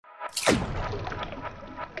Hey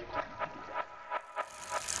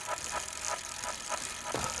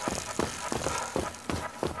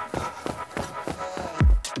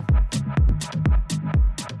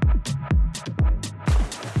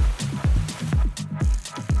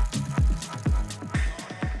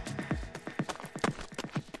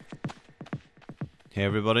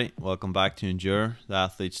everybody, welcome back to Endure, the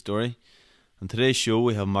Athlete Story. On today's show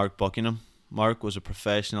we have Mark Buckingham. Mark was a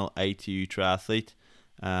professional ITU triathlete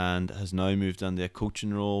and has now moved into a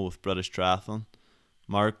coaching role with British Triathlon.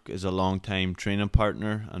 Mark is a long-time training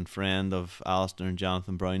partner and friend of Alistair and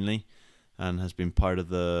Jonathan Brownlee and has been part of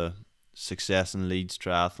the success in Leeds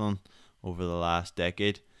Triathlon over the last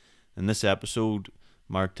decade. In this episode,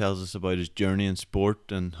 Mark tells us about his journey in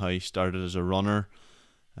sport and how he started as a runner,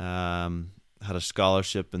 had a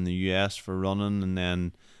scholarship in the US for running, and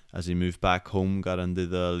then as he moved back home got into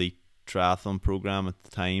the elite triathlon program at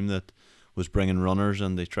the time that was bringing runners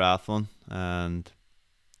into triathlon. And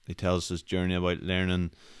he tells his journey about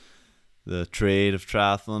learning the trade of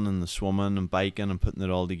triathlon and the swimming and biking and putting it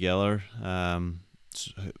all together, from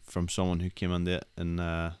someone who came into it in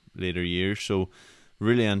later years. So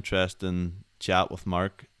really interesting chat with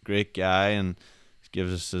Mark. Great guy, and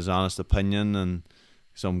gives us his honest opinion and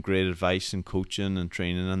some great advice and coaching and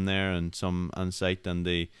training in there, and some insight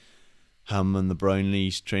into him and the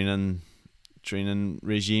Brownlees training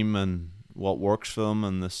regime and what works for them,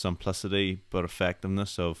 and the simplicity but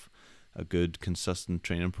effectiveness of a good consistent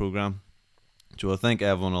training program. So I think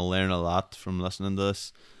everyone will learn a lot from listening to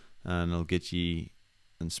this, and it'll get you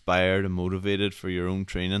inspired and motivated for your own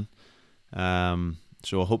training.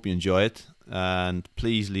 So I hope you enjoy it, and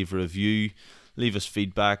please leave a review. Leave us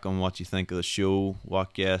feedback on what you think of the show,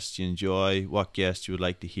 what guests you enjoy, what guests you would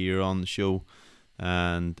like to hear on the show,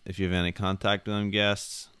 and if you have any contact with them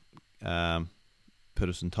guests, put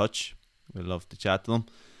us in touch. We'd love to chat to them.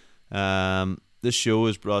 This show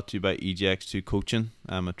is brought to you by EJX2 Coaching.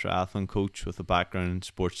 I'm a triathlon coach with a background in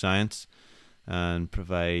sports science and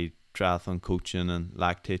provide triathlon coaching and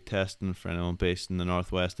lactate testing for anyone based in the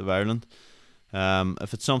northwest of Ireland.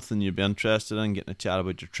 If it's something you'd be interested in, getting a chat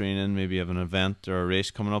about your training, maybe you have an event or a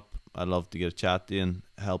race coming up, I'd love to get a chat to you and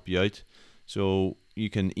help you out. So you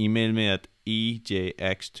can email me at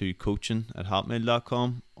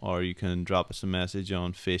ejx2coaching@hotmail.com, or you can drop us a message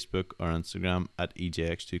on Facebook or Instagram at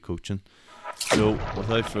ejx2coaching. So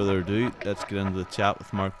without further ado, let's get into the chat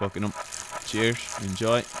with Mark Buckingham. Cheers,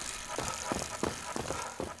 enjoy.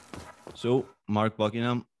 So Mark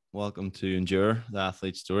Buckingham, welcome to Endure, the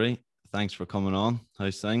Athlete Story. Thanks for coming on.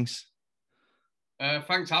 How's things?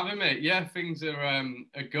 Thanks for having me. Yeah, things are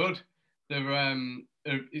good.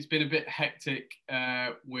 It's been a bit hectic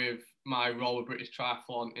with my role with British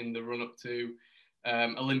Triathlon in the run up to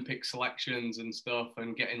Olympic selections and stuff,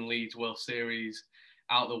 and getting Leeds World Series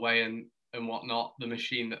out of the way and whatnot. The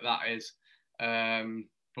machine that is.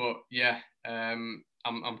 But yeah, I'm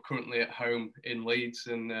currently at home in Leeds,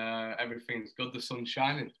 and everything's good. The sun's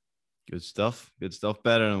shining. Good stuff.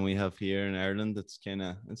 Better than we have here in Ireland. It's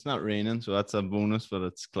not raining, so that's a bonus, but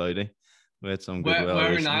it's cloudy. We had some good weather.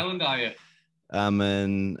 Where in Ireland are you? I'm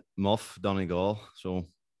in Muff, Donegal. So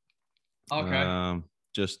okay.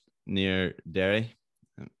 Just near Derry.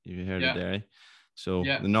 Have you heard of Derry? So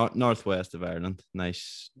the northwest of Ireland.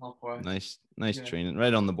 Nice training,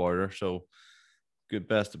 right on the border. So good,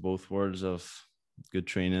 best of both worlds of good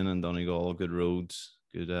training in Donegal, good roads,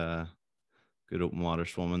 good open water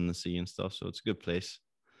swimming in the sea and stuff. So it's a good place.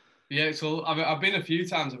 Yeah, so I've been a few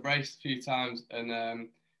times. I've raced a few times, and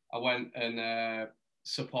I went and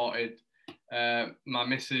supported my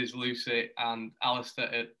missus Lucy and Alistair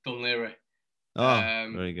at Dunleary. Oh,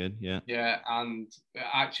 very good. Yeah. Yeah, and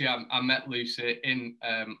actually I met Lucy in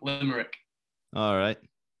Limerick. All right,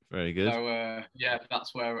 very good. So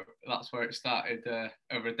that's where it started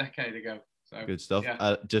over a decade ago. So, good stuff.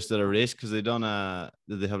 Yeah. Just at a race, because did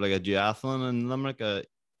they have like a duathlon in Limerick? That's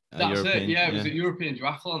European, it. Yeah, it was a European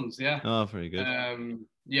duathlons. Yeah. Oh, very good.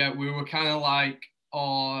 Yeah, we were kind of like,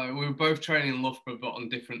 we were both training in Loughborough, but on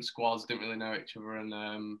different squads. Didn't really know each other, and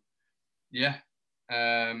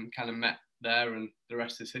kind of met there, and the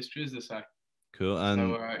rest is history, as they say. Cool.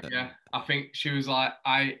 And so, I think she was like,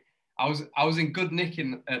 I was in good nick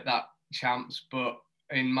at that champs, but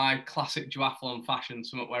in my classic duathlon fashion,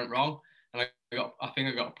 something went wrong. And I think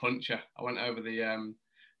I got a puncture. I went over the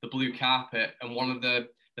blue carpet, and one of the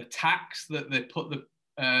tacks that they put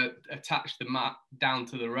attached the mat down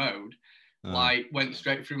to the road, went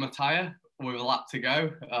straight through my tire with a lap to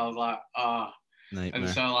go. I was like, Nightmare. And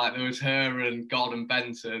so there was her and Gordon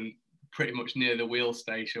Benson pretty much near the wheel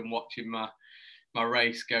station watching my my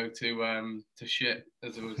race go to shit,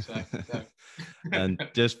 as I would say. So. And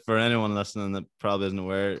just for anyone listening that probably isn't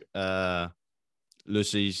aware,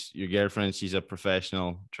 Lucy's your girlfriend. She's a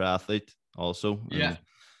professional triathlete also, Yeah.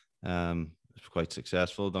 and quite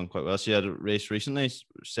successful, done quite well. She had a race recently,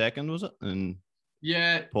 second was it in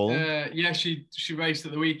Poland? Yeah. She raced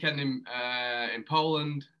at the weekend in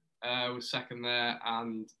Poland, was second there,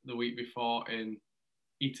 and the week before in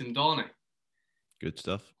Eton Dorney. Good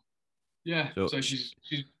stuff. Yeah, so she's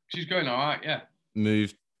going all right. Yeah.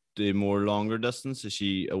 Moved to more longer distance. Is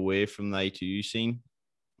she away from the ITU scene?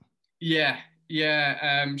 Yeah.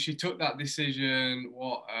 She took that decision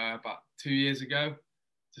about 2 years ago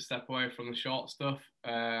to step away from the short stuff.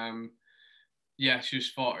 She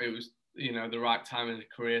just thought it was the right time in her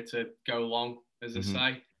career to go long, as I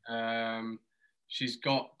say. She's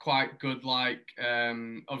got quite good,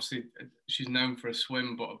 obviously she's known for a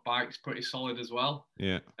swim, but her bike's pretty solid as well.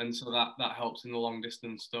 Yeah. And so that helps in the long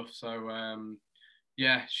distance stuff. So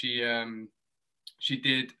she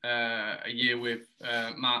did a year with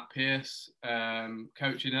Mark Pierce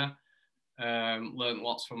coaching her. Learned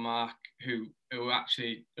lots from Mark, who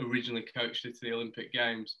actually originally coached her to the Olympic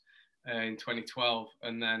Games in 2012,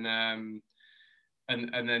 and then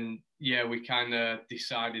we kind of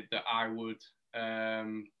decided that I would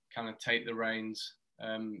kind of take the reins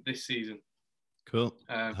this season. Cool.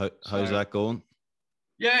 How's that going?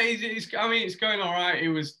 Yeah, it's going all right. It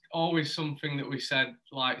was always something that we said,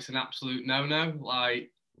 like, it's an absolute no-no,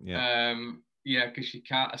 because she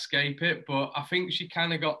can't escape it. But I think she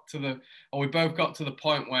kind of we both got to the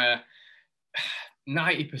point where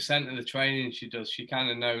 90% of the training she does, she kind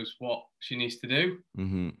of knows what she needs to do.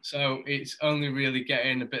 Mm-hmm. So it's only really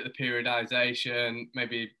getting a bit of the periodization,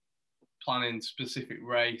 maybe planning specific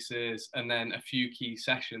races, and then a few key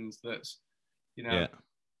sessions that's,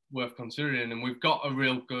 worth considering. And we've got a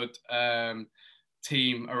real good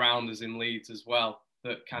team around us in Leeds as well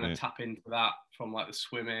that kind of tap into that from like the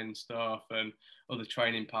swimming stuff and other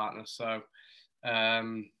training partners. So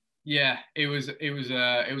it was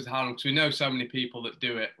a hard one because we know so many people that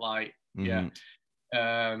do it.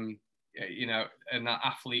 And that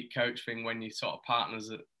athlete coach thing, when you sort of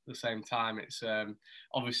partners at the same time, it's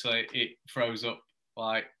obviously it throws up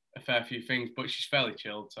like a fair few things. But she's fairly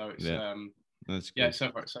chilled, so it's that's good. Yeah,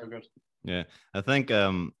 so far it's so good. Yeah, I think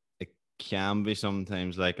it can be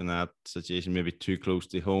sometimes like in that situation, maybe too close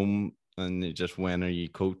to home, and just when are you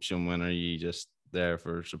coach and when are you just there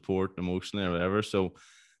for support emotionally or whatever. So,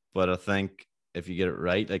 but I think if you get it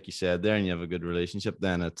right, like you said there, and you have a good relationship,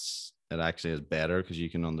 then it actually is better because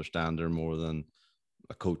you can understand her more than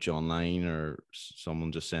a coach online or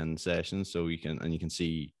someone just sending sessions. So you can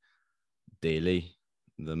see daily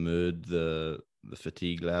the mood, the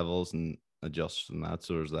fatigue levels, and adjust from that.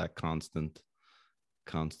 So there's that constant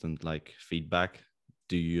like feedback.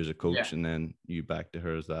 Do you as a coach, and then you back to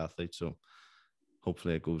her as the athlete. So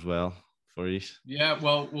hopefully it goes well for you. Yeah,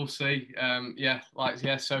 well, we'll see.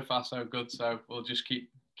 So far so good. So we'll just keep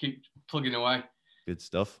plugging away. Good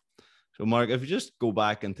stuff. So Mark, if you just go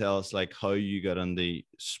back and tell us like how you got into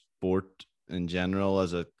sport in general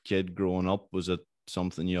as a kid growing up, was it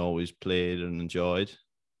something you always played and enjoyed?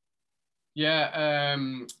 Yeah,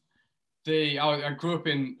 I grew up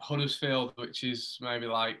in Huddersfield, which is maybe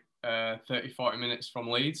like 30-40 minutes from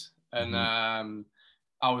Leeds, and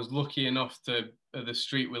I was lucky enough to the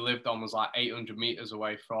street we lived on was like 800 meters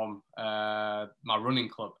away from my running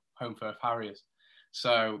club, Home Firth Harriers.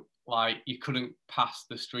 So like you couldn't pass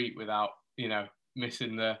the street without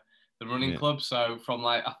missing the running club. So from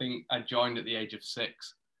like I think I joined at the age of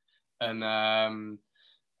 6, and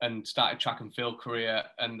started track and field career,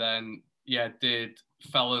 and then did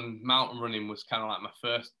Felon mountain running was kind of like my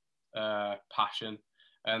first passion,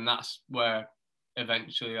 and that's where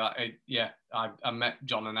eventually I met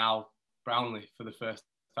John and Al Brownlee for the first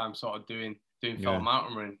time, sort of doing Felon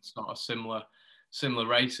mountain running, sort of similar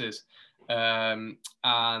races,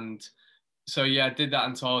 and so I did that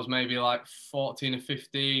until I was maybe like 14 or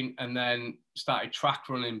 15, and then started track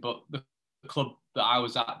running. But the club that I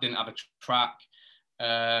was at didn't have a track,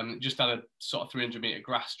 just had a sort of 300 meter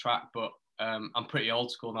grass track. But I'm pretty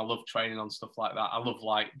old school and I love training on stuff like that. I love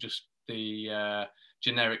like just the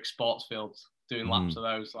generic sports fields, doing laps of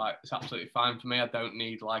those. Like it's absolutely fine for me. I don't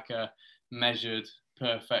need like a measured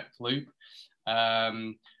perfect loop.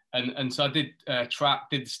 And so I did track,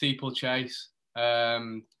 did the steeplechase,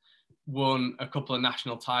 won a couple of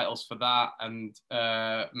national titles for that, and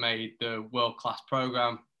made the world-class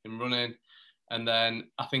program in running. And then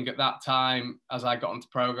I think at that time, as I got into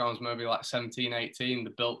programs, maybe like 17, 18,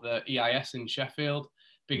 they built the EIS in Sheffield,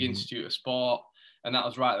 big institute of sport. And that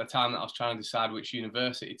was right at the time that I was trying to decide which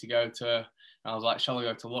university to go to. And I was like, shall I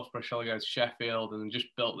go to Loughborough? Shall I go to Sheffield? And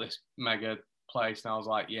just built this mega place. And I was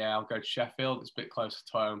like, yeah, I'll go to Sheffield. It's a bit closer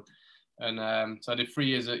to home. And so I did 3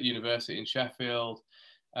 years at university in Sheffield,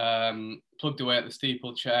 plugged away at the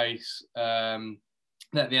steeplechase.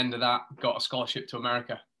 At the end of that, got a scholarship to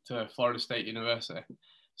America, to Florida State University.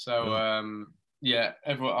 So,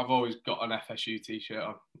 I've always got an FSU t-shirt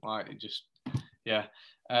on. Like, it just, yeah.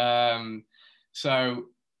 I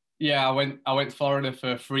went to Florida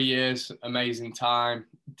for 3 years, amazing time.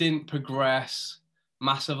 Didn't progress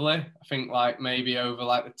massively. I think like maybe over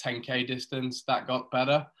like the 10K distance, that got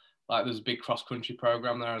better. Like there's a big cross-country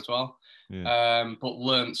program there as well. Yeah. But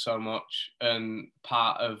learned so much and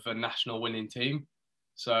part of a national winning team.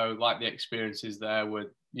 So like the experiences there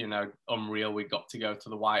were, you know, unreal. We got to go to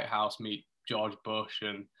the White House, meet George Bush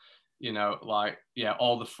and, you know, like, yeah,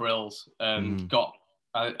 all the frills and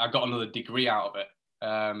I got another degree out of it.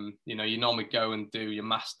 You know, you normally go and do your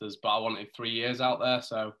master's, but I wanted 3 years out there.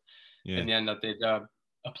 So in the end, I did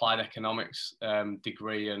applied economics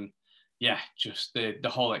degree, and yeah, just the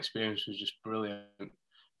whole experience was just brilliant.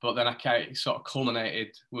 But then it sort of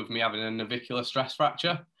culminated with me having a navicular stress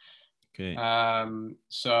fracture. Okay.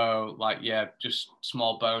 So like, yeah, just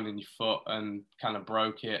small bone in your foot and kind of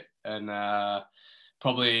broke it, and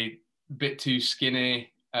probably a bit too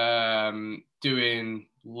skinny, doing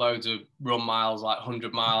loads of run miles, like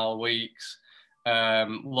 100-mile weeks,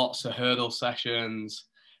 lots of hurdle sessions.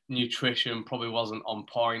 Nutrition probably wasn't on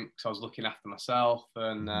point because I was looking after myself,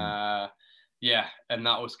 and and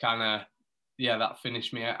that was kind of, that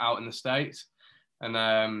finished me out in the States. And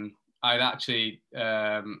I'd actually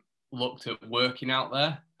looked at working out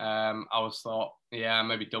there. I was thought, I'm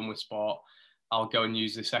maybe done with sport. I'll go and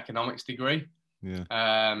use this economics degree.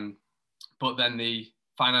 But then the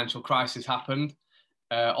financial crisis happened.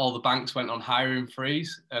 All the banks went on hiring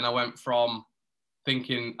freeze, and I went from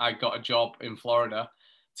thinking I got a job in Florida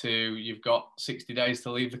to you've got 60 days to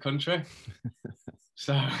leave the country.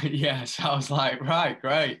 So I was like, right,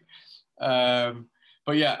 great.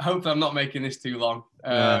 But yeah, hopefully I'm not making this too long.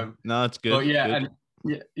 No, it's good.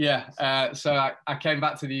 But so I came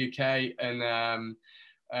back to the UK and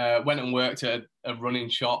went and worked at a running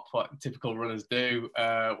shop, what typical runners do.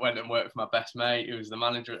 Went and worked for my best mate, who was the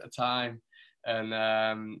manager at the time. And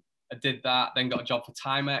I did that, then got a job for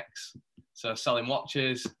Timex. So selling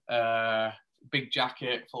watches, big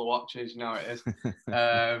jacket full of watches, you know how it is.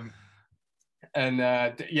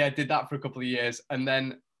 Did that for a couple of years. And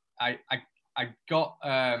then I got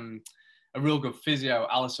a real good physio,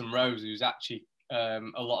 Alison Rose, who's actually a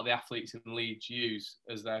lot of the athletes in Leeds use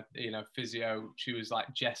as their, physio. She was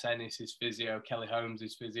like Jess Ennis's physio, Kelly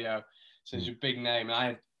Holmes' physio. So she's a big name.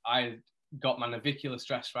 And I got my navicular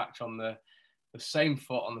stress fracture on the same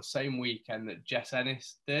foot on the same weekend that Jess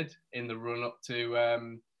Ennis did in the run up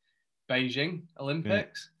to Beijing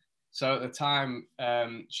Olympics. Yeah. So at the time,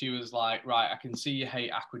 she was like, right, I can see you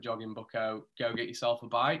hate aqua jogging, bucko. Go get yourself a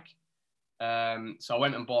bike. So I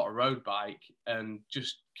went and bought a road bike and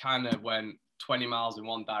just kind of went 20 miles in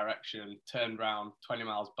one direction, turned around 20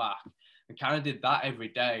 miles back, and kind of did that every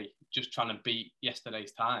day, just trying to beat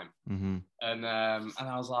yesterday's time. And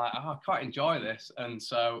I was like, I quite enjoy this. And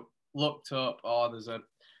so looked up, there's a,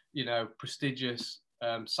 prestigious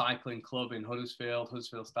cycling club in Huddersfield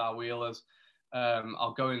Star Wheelers.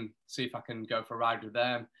 I'll go and see if I can go for a ride with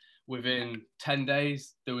them. Within 10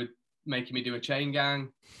 days, they were making me do a chain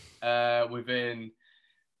gang. Within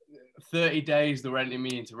 30 days, they were entering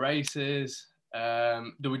me into races.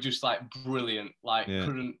 They were just like brilliant,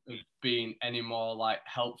 couldn't have been any more like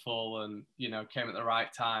helpful, and, came at the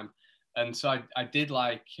right time. And so I did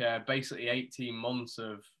basically 18 months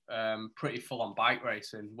of pretty full on bike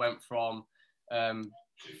racing. Went from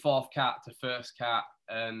fourth cat to first cat,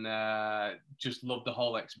 and just loved the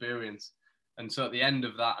whole experience. And so at the end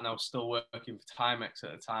of that, and I was still working for Timex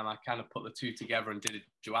at the time, I kind of put the two together and did a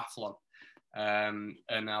duathlon.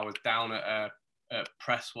 And I was down at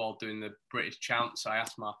Presswell doing the British Champs. So I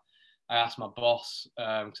asked my boss,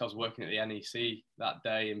 because I was working at the NEC that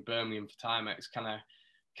day in Birmingham for Timex, can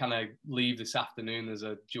I leave this afternoon? There's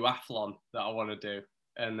a duathlon that I want to do.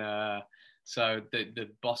 And so the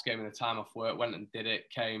boss gave me the time off work, went and did it,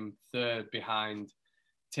 came third behind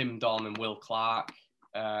Tim Don and Will Clark.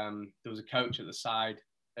 There was a coach at the side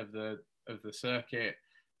of the circuit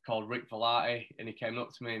called Rick Velati, and he came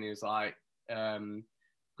up to me and he was like,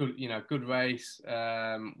 good race.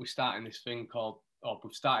 We've started this thing called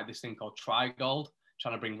Trigold,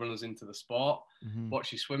 trying to bring runners into the sport.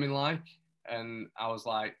 What's your swimming like? And I was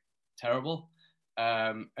like, terrible.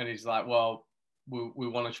 And he's like, well, we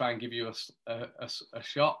want to try and give you a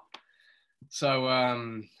shot. So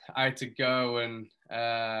I had to go and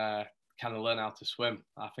kind of learn how to swim.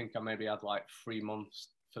 I think I maybe had like 3 months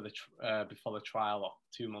for the before the trial, or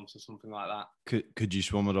 2 months or something like that. Could you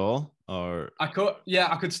swim at all, or? I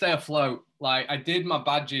could stay afloat. Like I did my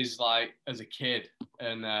badges like as a kid,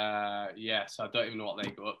 and so I don't even know what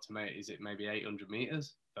they go up to, mate. Is it maybe 800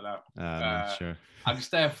 meters? I don't know. I'm not sure. I could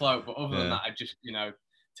stay afloat, but other than that, I just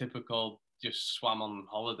typical just swam on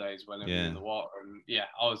holidays whenever in the water, and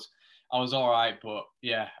I was all right, but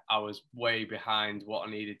I was way behind what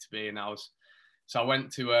I needed to be, and I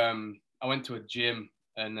went to a gym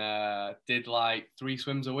and did like 3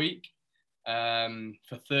 swims a week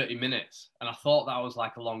for 30 minutes, and I thought that was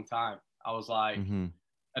like a long time. I was like,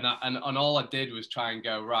 and all I did was try and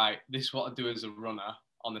go, right, this is what I do as a runner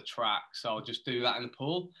on the track, so I'll just do that in the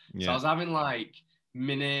pool. So I was having like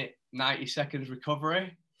minute 90 seconds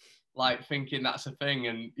recovery, like thinking that's a thing,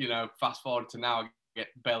 and fast forward to now, I get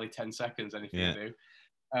barely 10 seconds anything to do.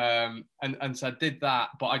 And so I did that,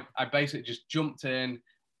 but I basically just jumped in,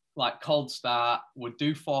 like cold start, would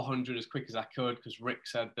do 400 as quick as I could, because Rick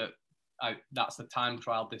said that that's the time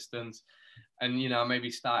trial distance. And, I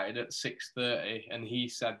maybe started at 6:30, and he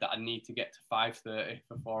said that I need to get to 5:30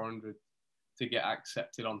 for 400 to get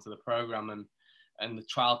accepted onto the program. And the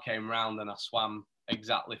trial came round, and I swam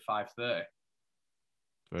exactly 5:30.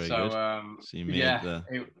 Very good. So you made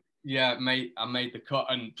I made the cut,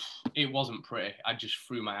 and it wasn't pretty. I just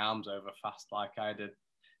threw my arms over fast, like I had a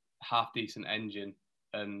half decent engine,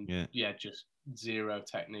 and just zero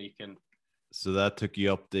technique. And so that took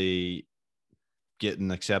you up the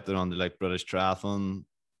getting accepted on the like British Triathlon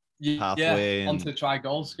pathway, onto the Tri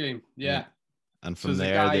Gold scheme. And from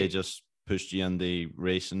there, they just pushed you in the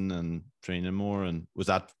racing and training more. And was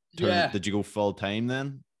that did you go full time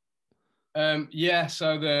then?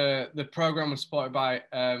 So the program was supported by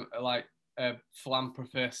a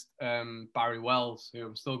philanthropist, Barry Wells, who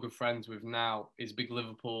I'm still good friends with now. He's a big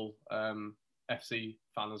Liverpool FC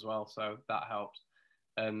fan as well, so that helps.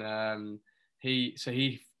 And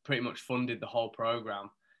he pretty much funded the whole program,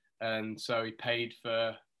 and so he paid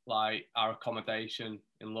for like our accommodation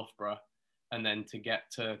in Loughborough, and then to get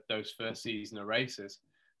to those first season of races.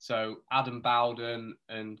 So Adam Bowden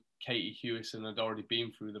and Katie Hewison had already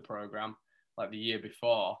been through the program like the year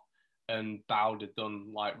before, and Bowden had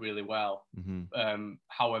done like really well.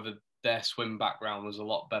 However, their swim background was a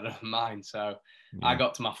lot better than mine. So I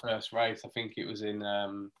got to my first race. I think it was in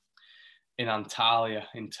Antalya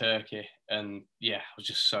in Turkey, and I was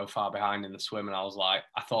just so far behind in the swim, and I was like,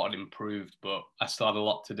 I thought I'd improved, but I still had a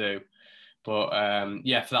lot to do. But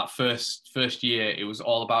for that first year, it was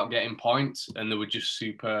all about getting points, and they were just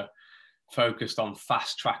super focused on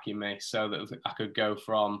fast tracking me so that I could go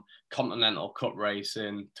from Continental Cup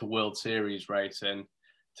racing to World Series racing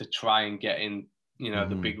to try and get in,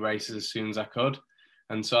 the big races as soon as I could.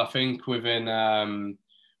 And so I think within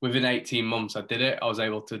 18 months, I did it. I was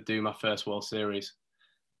able to do my first World Series.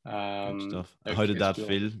 Good stuff. How did that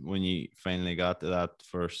feel when you finally got to that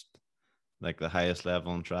first, like the highest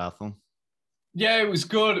level in triathlon? Yeah, it was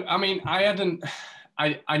good. I mean,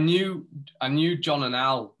 I knew John and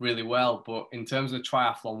Al really well, but in terms of the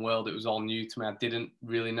triathlon world, it was all new to me. I didn't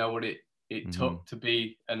really know what it took to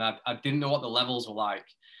be, and I didn't know what the levels were like.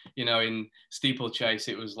 In steeplechase,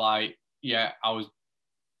 it was like, I was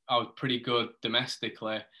pretty good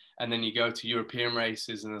domestically, and then you go to European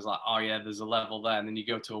races, and there's like, there's a level there, and then you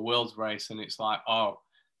go to a world's race, and it's like,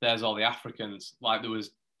 there's all the Africans. Like there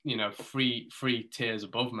was, three tiers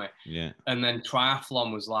above me. Yeah. And then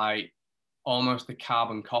triathlon was like almost a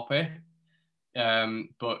carbon copy.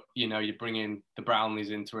 But you bring in the Brownlees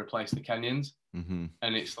in to replace the Kenyans.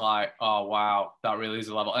 And it's like, oh wow, that really is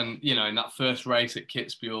a level. And in that first race at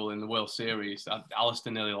Kitzbühel in the World Series,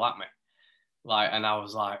 Alistair nearly lapped me. And I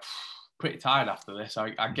was like pretty tired after this.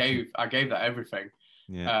 I gave that everything.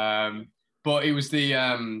 Yeah. But it was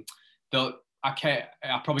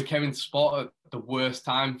I probably came into sport at the worst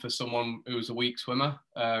time for someone who was a weak swimmer,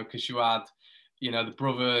 because you had, the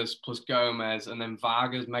brothers plus Gomez and then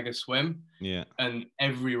Varga's mega swim. Yeah. And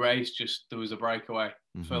every race there was a breakaway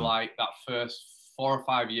for like that first 4 or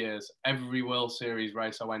 5 years. Every World Series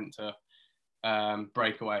race I went to,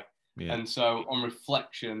 breakaway. Yeah. And so on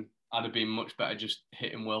reflection, I'd have been much better just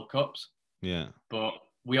hitting World Cups. Yeah. But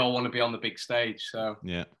we all want to be on the big stage. So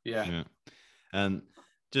yeah. And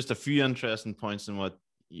just a few interesting points in what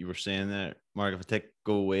you were saying there, Mark. If I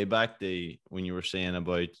go way back to when you were saying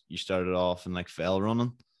about you started off in like fell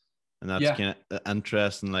running, and that's kind of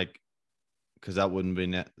interesting, like, because that wouldn't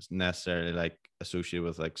be necessarily like associated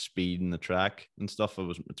with like speed in the track and stuff.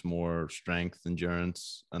 It's more strength,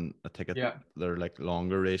 endurance, and I think they're like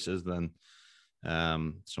longer races than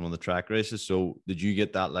some of the track races. So did you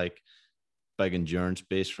get that like big endurance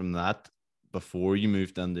base from that, before you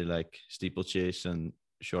moved into like steeplechase and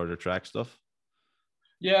shorter track stuff?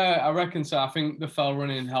 Yeah, I reckon so. I think the fell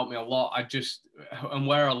running helped me a lot. And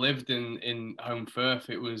where I lived in Home Firth,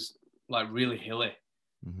 it was like really hilly.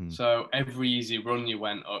 Mm-hmm. So every easy run you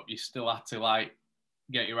went up, you still had to like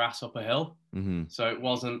get your ass up a hill. Mm-hmm. So it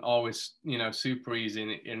wasn't always, super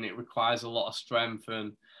easy, and it requires a lot of strength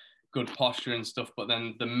and good posture and stuff. But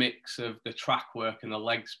then the mix of the track work and the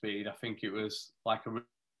leg speed, I think it was like a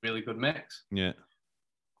really good mix. Yeah.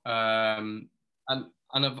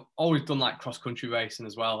 And I've always done like cross country racing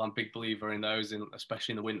as well. I'm a big believer in those,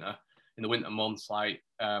 especially in the winter. In the winter months, like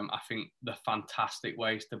I think they're fantastic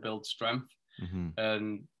ways to build strength. Mm-hmm.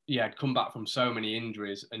 And yeah, I'd come back from so many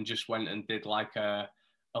injuries and just went and did like a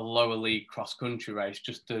lower league cross country race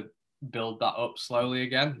just to build that up slowly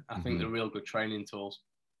again. I think they're real good training tools.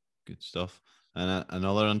 Good stuff. And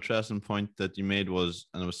another interesting point that you made was,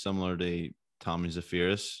 and it was similar to Tommy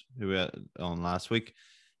Zafiris, who we had on last week.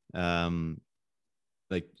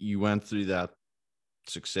 Like you went through that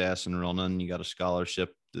success in running, you got a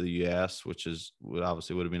scholarship to the US, which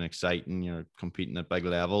obviously would have been exciting. You're competing at big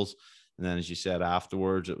levels. And then, as you said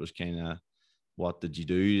afterwards, it was kind of, what did you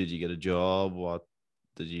do? Did you get a job? What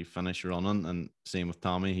did you finish running? And same with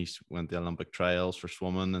Tommy. He went to the Olympic trials for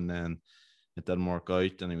swimming, and then it didn't work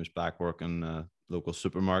out, and he was back working a local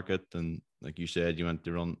supermarket. And like you said, you went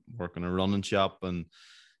to work in a running shop and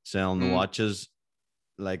selling the watches.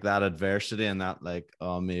 Like that adversity and that, like,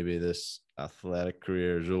 oh, maybe this athletic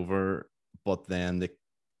career is over, but then they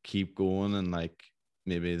keep going, and like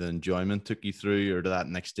maybe the enjoyment took you through or to that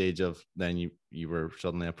next stage of then you were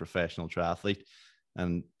suddenly a professional triathlete.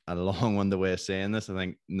 And a long-winded way of saying this, I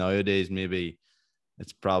think nowadays maybe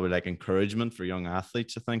it's probably like encouragement for young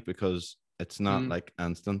athletes, I think, because it's not like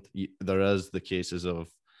instant. There is the cases of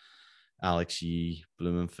Alex Yee,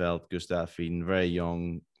 Blumenfeld, Gustav Iden, very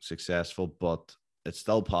young, successful, but it's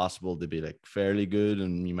still possible to be like fairly good,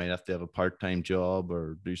 and you might have to have a part-time job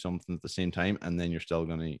or do something at the same time, and then you're still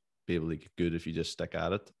going to be able to get good if you just stick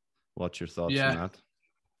at it. What's your thoughts on that?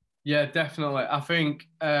 Yeah, definitely. I think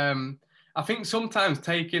sometimes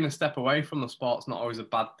taking a step away from the sport's not always a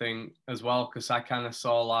bad thing as well, because I kind of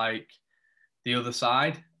saw like the other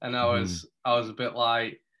side, and I was a bit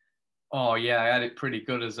like, oh yeah, I had it pretty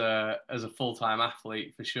good as a full-time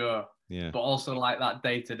athlete for sure. Yeah. But also like that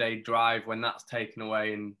day-to-day drive, when that's taken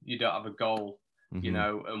away and you don't have a goal,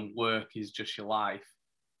 and work is just your life.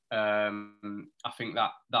 I think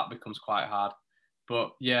that becomes quite hard.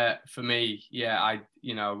 But yeah, for me, yeah,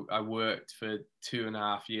 I worked for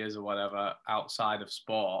 2.5 years or whatever outside of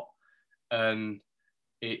sport, and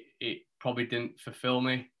it probably didn't fulfill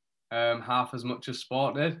me half as much as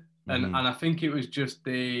sport did. And I think it was just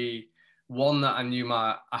the one that I knew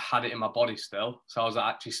I had it in my body still, so I was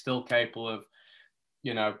actually still capable of,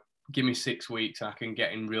 give me 6 weeks and I can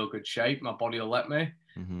get in real good shape. My body will let me.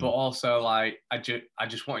 But also like I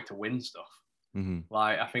just wanted to win stuff.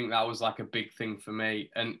 Like I think that was like a big thing for me.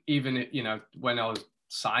 And even when I was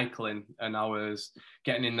cycling and I was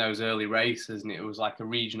getting in those early races and it was like a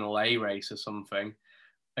regional A race or something,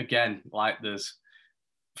 again, like there's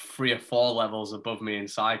 3 or 4 levels above me in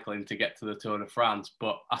cycling to get to the Tour de France,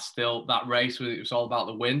 but that race it was all about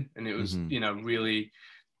the win, and it was really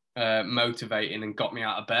motivating and got me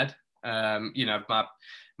out of bed.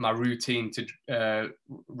 My routine to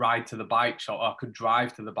ride to the bike shop. I could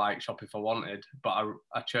drive to the bike shop if I wanted, but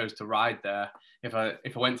I chose to ride there. If I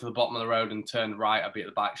went to the bottom of the road and turned right, I'd be at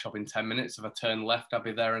the bike shop in 10 minutes. If I turned left, I'd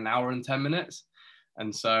be there an hour and 10 minutes.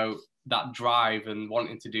 And so that drive and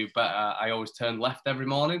wanting to do better, I always turned left every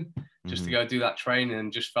morning just to go do that training,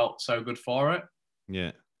 and just felt so good for it.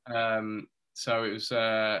 Yeah. So it was,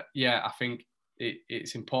 I think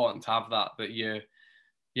it's important to have that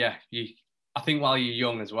I think while you're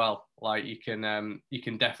young as well, like you can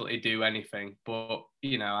definitely do anything, but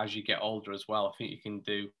as you get older as well, I think you can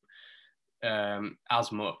do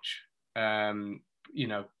as much,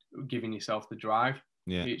 giving yourself the drive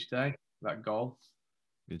each day, that goal.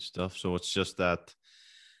 Good stuff. So it's just that,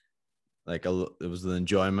 like, it was the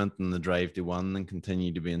enjoyment and the drive to win and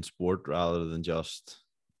continue to be in sport, rather than just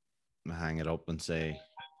hang it up and say,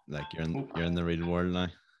 like, you're in the real world now.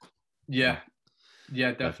 Yeah,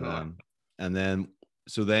 definitely. And then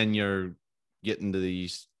you're getting to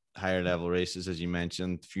these higher level races, as you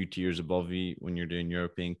mentioned, a few tiers above you when you're doing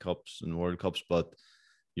European Cups and World Cups, but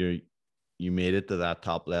you made it to that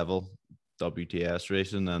top level WTS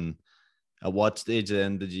racing. And at what stage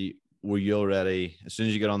then were you already, as soon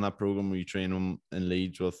as you got on that program, were you training in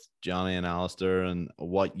Leeds with Johnny and Alistair? And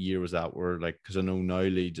what year was that? Because I know now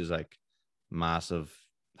Leeds is like massive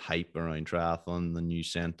hype around triathlon, the new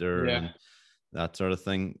centre and that sort of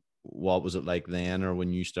thing. what was it like then, or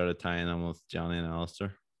when you started tying in with Johnny and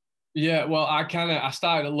Alistair? Yeah, well, I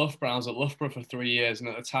started at Loughborough. I was at Loughborough for 3 years, and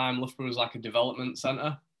at the time, Loughborough was like a development centre.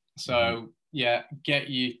 Mm-hmm. So yeah, get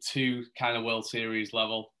you to kind of World Series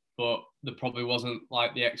level, but there probably wasn't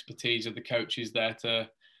like the expertise of the coaches there to,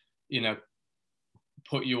 you know,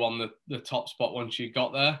 put you on the top spot once you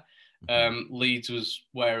got there. Mm-hmm. Leeds was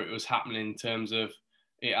where it was happening in terms of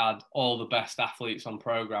it had all the best athletes on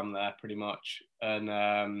program there pretty much, and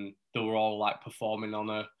they were all like performing on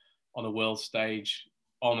a world stage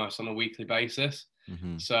almost on a weekly basis.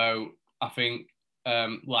 Mm-hmm. So I think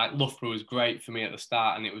like Loughborough was great for me at the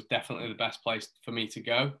start, and it was definitely the best place for me to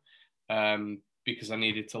go because I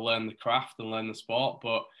needed to learn the craft and learn the sport.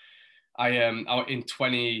 But I in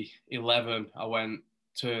 2011 I went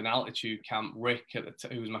to an altitude camp. Rick,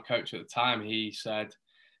 who was my coach at the time, he said,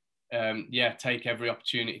 yeah, take every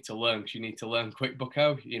opportunity to learn because you need to learn quick,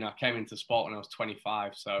 bucko. You know, I came into sport when I was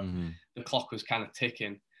 25, so Mm-hmm. the clock was kind of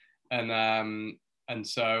ticking, and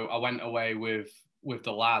so I went away with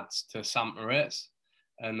the lads to St. Moritz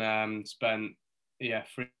and spent 3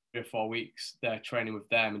 or 4 weeks there training with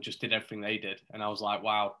them and just did everything they did, and I was like,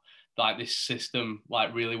 wow, like this system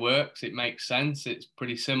like really works. It makes sense. It's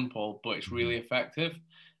pretty simple, but it's Mm-hmm. really effective,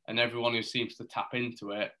 and everyone who seems to tap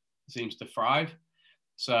into it seems to thrive.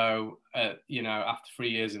 So, after 3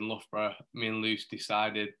 years in Loughborough, me and Luce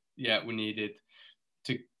decided, we needed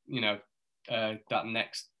to, to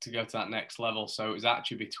go to that next level. So it was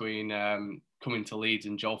actually between coming to Leeds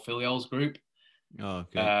and Joel Filiol's group. Oh,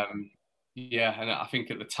 okay. And I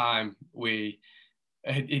think at the time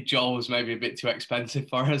Joel was maybe a bit too expensive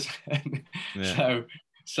for us. Yeah.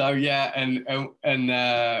 so yeah,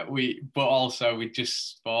 but also we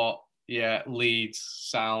just thought, Leeds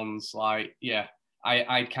sounds like,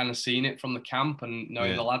 I'd kind of seen it from the camp and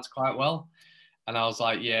knowing the Yeah. lads quite well. And I was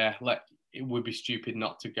like, it would be stupid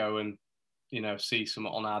not to go and, see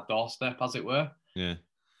something on our doorstep, as it were. Yeah.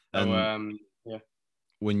 So, And yeah.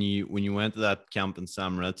 when you went to that camp in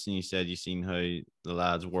St. Moritz and you said you seen how the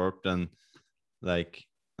lads worked, and like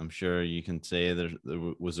I'm sure you can say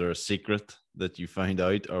was there a secret that you found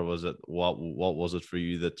out, or was it what was it for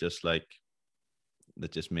you that just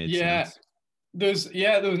made Yeah, sense? there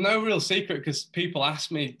was no real secret because people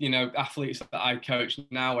ask me, athletes that I coach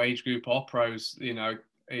now, age group or pros,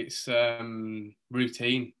 it's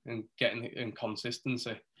routine and getting and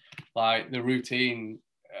consistency. Like the routine,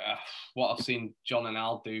 what I've seen John and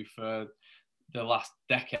Al do for the last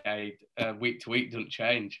decade, week to week doesn't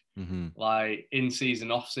change. Mm-hmm. Like in season,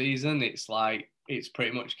 off season, it's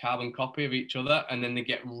pretty much carbon copy of each other, and then they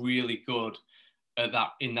get really good at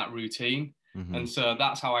that in that routine. Mm-hmm. And so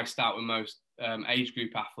that's how I start with most age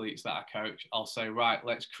group athletes that I coach. I'll say, right,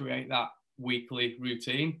 let's create that weekly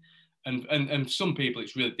routine. And some people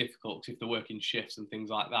it's really difficult if they're working shifts and things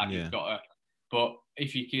like that. Yeah. You've got to, but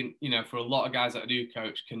if you can, for a lot of guys that I do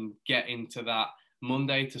coach, can get into that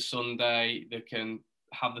Monday to Sunday, they can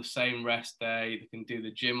have the same rest day, they can do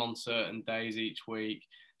the gym on certain days each week,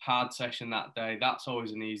 hard session that day, that's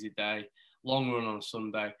always an easy day, long run on a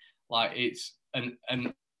Sunday. Like it's and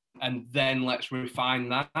then let's refine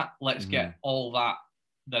that. Let's Mm-hmm. get all that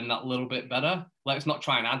then that little bit better. Let's not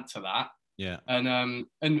try and add to that. Yeah. And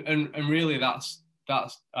really that's I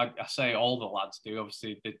say all the lads do.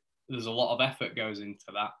 Obviously, there's a lot of effort goes into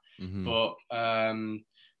that, Mm-hmm. but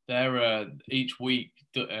they're each week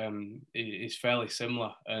is fairly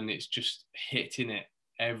similar, and it's just hitting it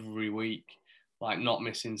every week, like not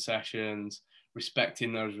missing sessions,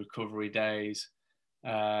 respecting those recovery days,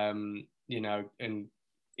 and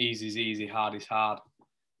easy is easy, hard is hard.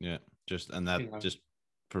 Yeah, and that just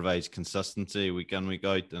provides consistency week in, week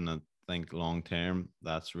out, and I think long term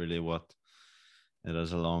that's really what it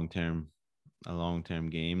is, a long term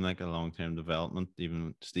game, like a long term development.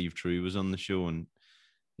 Even Steve True was on the show, and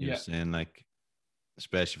he was saying, like,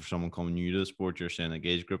 especially for someone coming new to the sport, you're saying like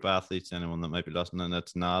age group athletes, anyone that might be listening,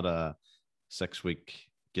 it's not a 6-week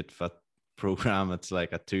get fit program. It's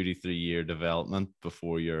like a 2 to 3 year development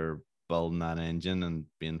before you're building that engine and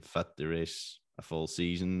being fit to race a full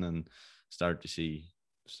season and start to see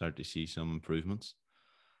some improvements.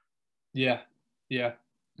 Yeah.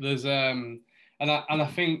 There's and I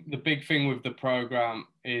think the big thing with the program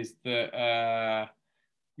is that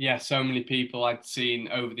so many people I'd seen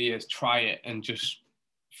over the years try it and just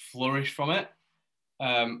flourish from it.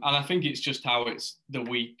 And I think it's just how the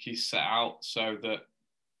week is set out, so that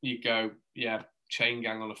you go, chain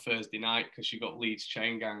gang on a Thursday night because you got Leeds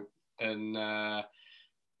chain gang, and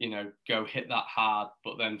go hit that hard.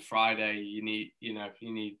 But then Friday you need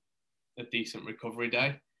a decent recovery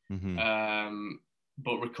day. Mm-hmm.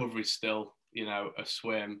 But recovery is still you know, a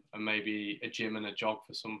swim and maybe a gym and a jog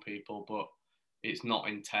for some people, but it's not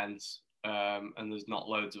intense, and there's not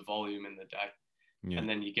loads of volume in the day. Yeah. And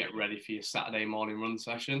then you get ready for your Saturday morning run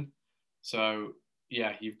session. So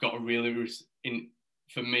yeah, you've got to really,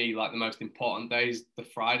 for me, like the most important day is the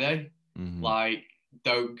Friday. Mm-hmm. Like,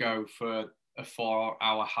 don't go for a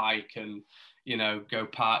 4-hour hike and, you know, go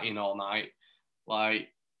partying all night. Like,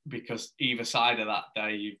 because either side of that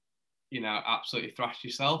day, you know, absolutely thrashed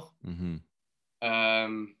yourself. Mm-hmm.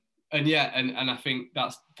 And yeah, and I think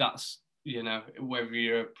that's, you know, whether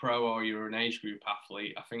you're a pro or you're an age group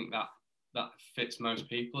athlete, I think that fits most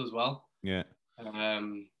people as well. Yeah.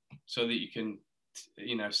 So that you can,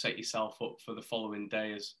 you know, set yourself up for the following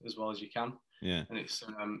day as well as you can. Yeah. And it's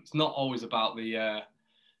not always about the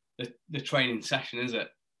training session, is it?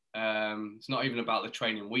 It's not even about the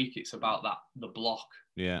training week. It's about the block.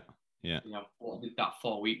 Yeah. Yeah. You know, what did that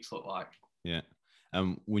 4 weeks look like? Yeah.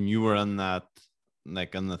 When you were in that,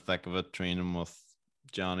 like in the thick of it, training with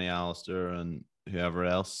Johnny Alistair and whoever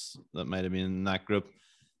else that might have been in that group,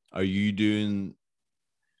 are you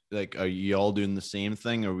all doing the same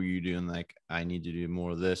thing, or were you doing like, I need to do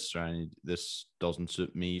more of this, or this doesn't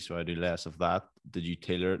suit me, so I do less of that? Did you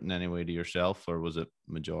tailor it in any way to yourself, or was it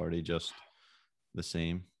majority just the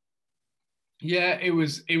same? Yeah, it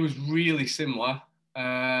was really similar.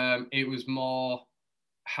 It was more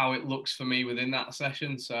how it looks for me within that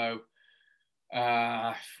session. So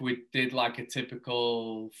if we did like a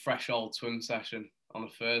typical threshold swim session on a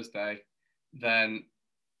Thursday, then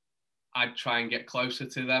I'd try and get closer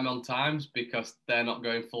to them on times because they're not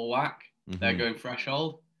going full whack. Mm-hmm. They're going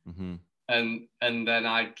threshold. Mm-hmm. And then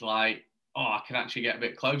I'd like, oh, I can actually get a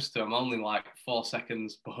bit close to them, only like 4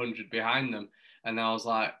 seconds per 100 behind them. And I was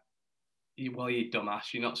like, well, you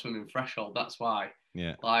dumbass, you're not swimming threshold. That's why.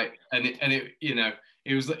 Yeah. Like, and it, you know,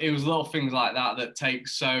 it was little things like that take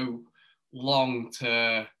so long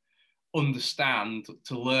to understand,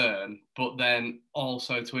 to learn, but then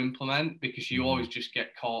also to implement, because you always just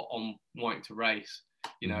get caught on wanting to race.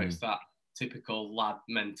 You know, it's that typical lad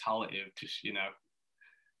mentality of just, you know,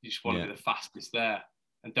 you just want to be the fastest there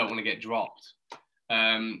and don't want to get dropped.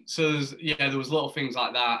 So there was little things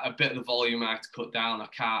like that. A bit of the volume I had to cut down. I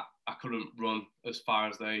couldn't run as far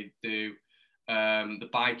as they do. The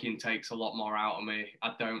biking takes a lot more out of me.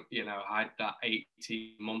 I don't, you know, I had that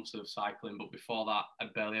 18 months of cycling, but before that,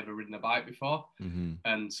 I'd barely ever ridden a bike before. Mm-hmm.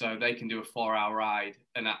 And so they can do a 4-hour ride.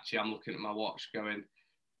 And actually, I'm looking at my watch going,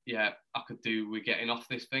 yeah, we're getting off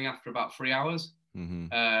this thing after about 3 hours.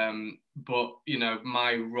 Mm-hmm. But, you know,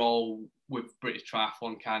 my role with British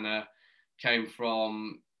Triathlon kind of came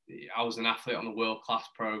from, I was an athlete on the world class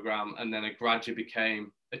program, and then I gradually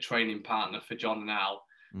became a training partner for John and Al.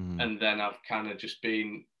 Mm-hmm. And then I've kind of just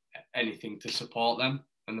been anything to support them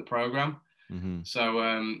and the program. Mm-hmm. So,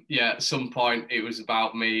 at some point it was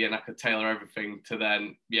about me, and I could tailor everything to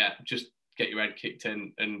then, just get your head kicked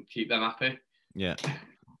in and keep them happy. Yeah.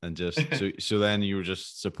 And just, so then you were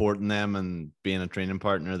just supporting them and being a training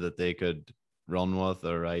partner that they could run with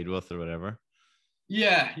or ride with or whatever.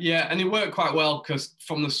 Yeah. And it worked quite well because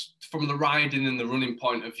from the riding and the running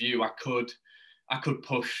point of view, I could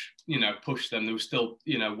push them. They were still,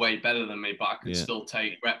 you know, way better than me, but I could still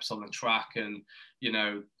take reps on the track and, you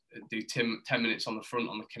know, do 10 minutes on the front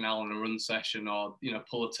on the canal on a run session, or, you know,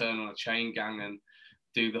 pull a turn on a chain gang and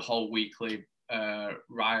do the whole weekly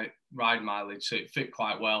ride mileage. So it fit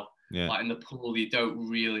quite well. Yeah. Like in the pool, you don't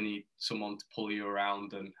really need someone to pull you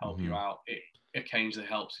around and help you out. It occasionally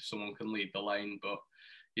helps if someone can lead the lane, but,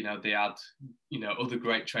 you know, they had, you know, other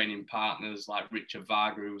great training partners like Richard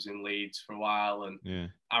Varga, who was in Leeds for a while, and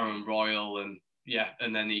Aaron Royal, and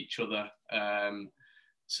then each other.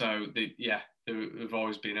 So they've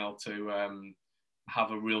always been able to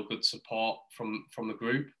have a real good support from the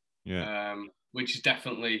group, which is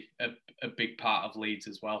definitely a big part of Leeds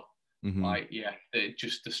as well. Mm-hmm. Like,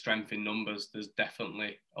 just the strength in numbers. There's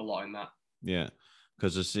definitely a lot in that. Yeah,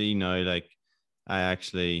 because I see now, like, I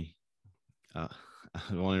actually, I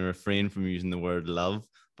want to refrain from using the word love,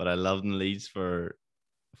 but I lived in Leeds for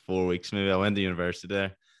 4 weeks. Maybe I went to university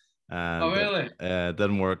there. And, oh, really? It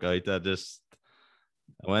didn't work out. I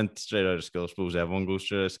went straight out of school. I suppose everyone goes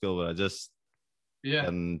straight out of school, but I just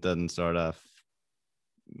didn't sort of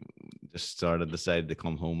decided to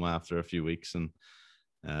come home after a few weeks and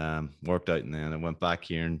worked out. And then I went back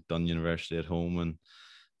here and done university at home, and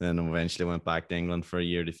then eventually went back to England for a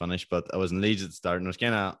year to finish. But I was in Leeds at the start,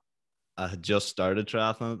 and I had just started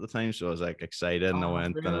triathlon at the time, so I was like excited, and I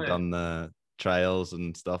went and I done the trials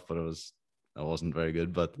and stuff, but I wasn't very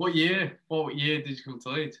good. But what year did you come to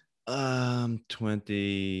Leeds?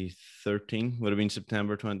 2013 would have been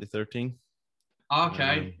September 2013.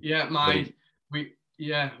 Okay, my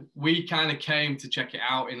we kind of came to check it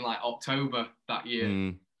out in like October that year,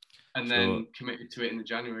 and then committed to it in the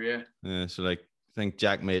January. Yeah. So like, I think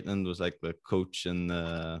Jack Maitland was like the coach in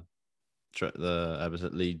the I was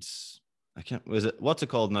at Leeds. What's it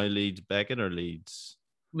called now? Leeds Beckett or Leeds?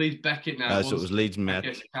 Leeds Beckett now. So it was Leeds Met. I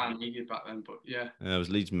guess Carnegie back then, but yeah. It was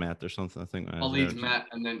Leeds Met or something, I think. Leeds Met,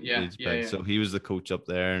 and then yeah. So he was the coach up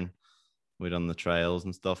there, and we done the trials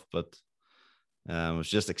and stuff. But it was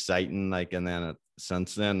just exciting. Like, and then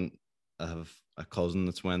since then, I have a cousin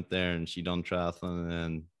that's went there, and she done triathlon, and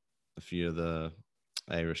then a few of the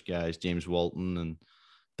Irish guys, James Walton and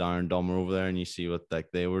Darren Dummer over there, and you see what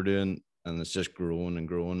like they were doing, and it's just growing and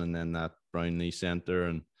growing. And then that Brownlee Centre,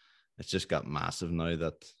 and it's just got massive now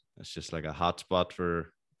that it's just like a hot spot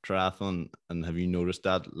for triathlon. And have you noticed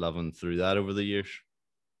that living through that over the years?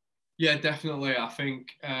 Yeah, definitely. I think,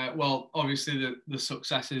 well, obviously the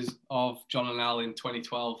successes of John and Al in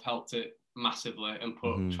 2012 helped it massively and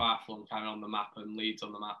put triathlon kind of on the map and Leeds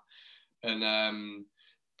on the map. And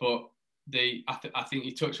but I think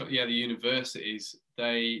you touched on the universities.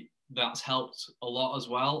 That's helped a lot as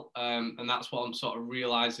well, and that's what I'm sort of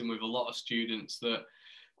realizing with a lot of students that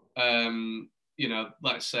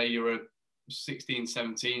let's say you're a 16,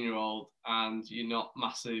 17-year-old and you're not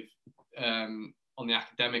massive on the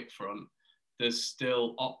academic front. There's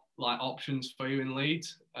still options for you in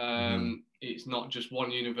Leeds. It's not just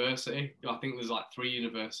one university. I think there's like 3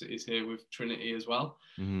 universities here with Trinity as well.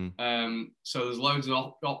 So there's loads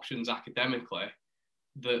of options academically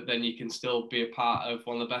that then you can still be a part of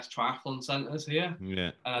one of the best triathlon centres here.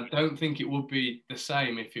 Yeah. And I don't think it would be the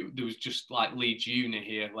same if there was just like Leeds Uni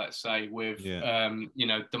here, let's say, with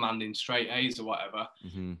demanding straight A's or whatever.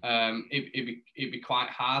 It'd be quite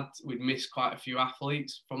hard. We'd miss quite a few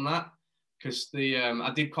athletes from that, because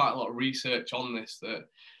I did quite a lot of research on this that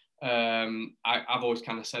I've always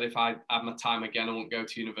kind of said if I had my time again, I won't go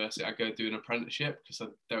to university. I'd go do an apprenticeship, because I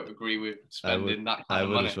don't agree with spending that kind of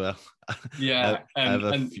money. I would as well. Yeah. I have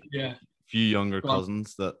a few younger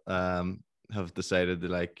cousins that have decided to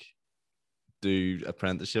like do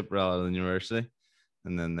apprenticeship rather than university.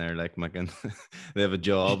 And then they're like they have a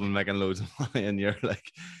job and making loads of money, and you're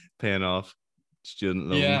like paying off student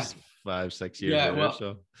loans 5-6 years later. Well,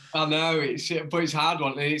 so I know but it's hard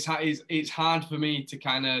one. It's hard for me to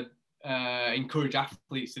kind of encourage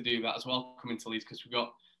athletes to do that as well, coming to Leeds, because we've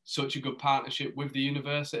got such a good partnership with the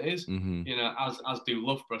universities, as do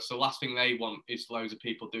Loughborough. So the last thing they want is loads of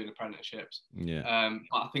people doing apprenticeships. But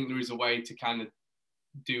I think there is a way to kind of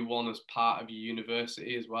do one as part of your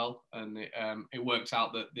university as well, and it works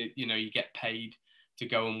out that you get paid to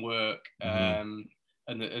go and work, and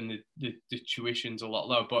the tuition's a lot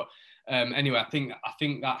lower. But anyway, I think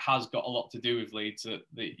that has got a lot to do with Leeds.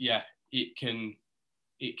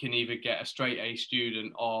 It can either get a straight A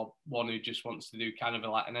student or one who just wants to do kind of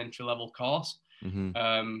an entry level course.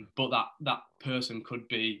 But that person could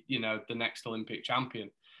be the next Olympic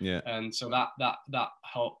champion. Yeah. And so that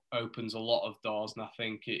opens a lot of doors, and I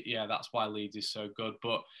think that's why Leeds is so good.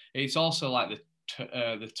 But it's also like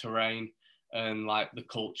the terrain and like the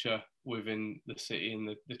culture within the city and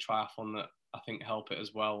the triathlon that I think help it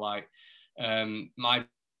as well. Like my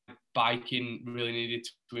biking really needed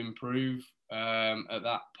to improve at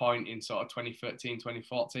that point in sort of 2013,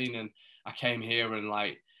 2014, and I came here and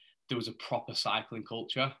like there was a proper cycling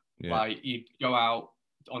culture. Like you'd go out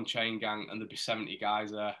on chain gang and there'd be 70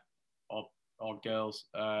 guys there or girls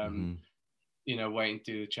waiting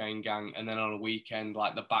to do the chain gang, and then on a weekend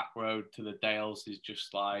like the back road to the Dales is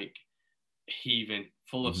just like heaving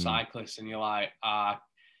full of cyclists, and you're like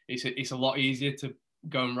it's a lot easier to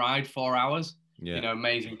go and ride 4 hours,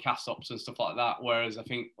 amazing cast stops and stuff like that, whereas I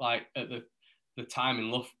think like at the time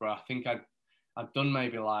in Loughborough, I think I'd done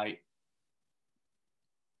maybe like,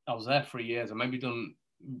 I was there 3 years, I maybe done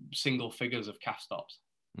single figures of cast stops.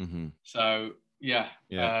 So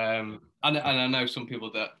and I know some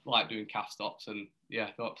people that like doing cast stops and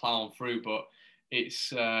they'll plow on through, but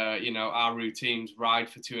it's our routines: ride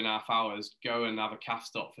for 2.5 hours, go and have a cast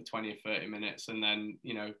stop for 20 or 30 minutes, and then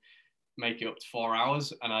make it up to 4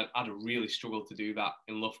 hours. And I'd really struggled to do that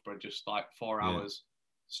in Loughborough, just like 4 hours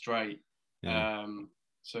straight.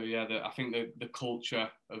 So I think the culture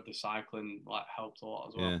of the cycling like helped a lot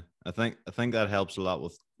as well. I think that helps a lot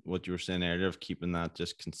with what you were saying earlier of keeping that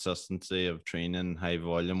just consistency of training, high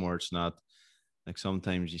volume, where it's not like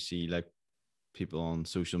sometimes you see like people on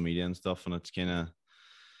social media and stuff, and it's kind of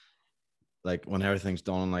like when everything's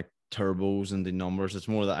done on like turbos and the numbers, it's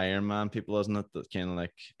more the Ironman people, isn't it? That kind of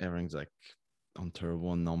like everything's like on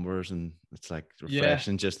turbo and numbers, and it's like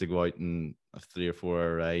refreshing just to go out and a 3 or 4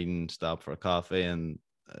 hour ride and stop for a coffee, and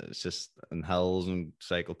it's just in hills and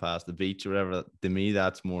cycle past the beach or whatever. To me,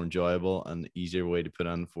 that's more enjoyable and easier way to put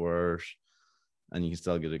in 4 hours, and you can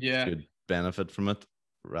still get a good benefit from it,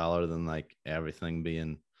 rather than like everything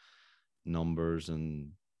being numbers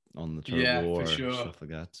and on the turbo or stuff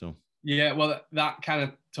like that. So yeah, well, that kind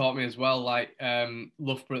of taught me as well. Like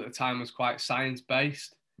Loughborough at the time was quite science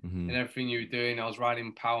based. And everything you were doing, I was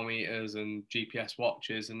riding power meters and GPS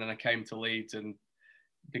watches, and then I came to Leeds and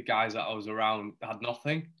the guys that I was around had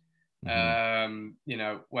nothing. You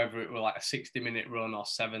know, whether it were like a 60-minute run or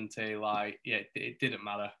 70, like, yeah, it didn't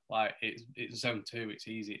matter. Like it's zone 2, it's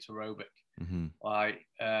easy, it's aerobic. Like,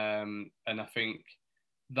 and I think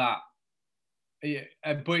that, yeah,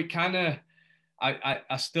 but it kind of,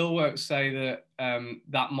 I still won't say that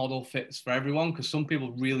that model fits for everyone, because some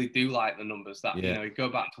people really do like the numbers. That, you know, you go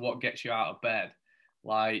back to what gets you out of bed,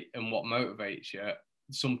 like, and what motivates you.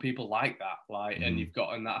 Some people like that, like, and you've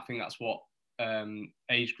got, and that, I think that's what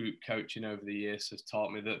age group coaching over the years has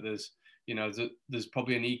taught me, that there's, you know, there's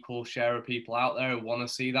probably an equal share of people out there who want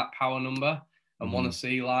to see that power number and want to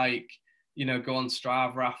see, like, you know, go on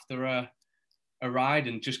Strava after a ride.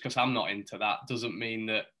 And just because I'm not into that doesn't mean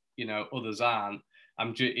that, you know, others aren't.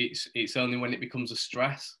 It's only when it becomes a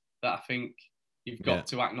stress that I think you've got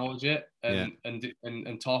to acknowledge it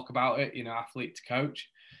and talk about it, you know, athlete to coach.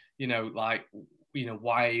 You know, like, you know,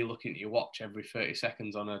 why are you looking at your watch every 30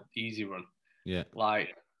 seconds on an easy run? Yeah.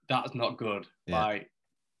 Like, that's not good. Yeah, like,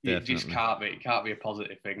 it just can't be a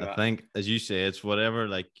positive thing. I think, as you say, it's whatever,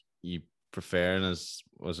 like, you prefer. And as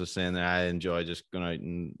was I saying there, I enjoy just going out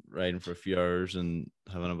and riding for a few hours and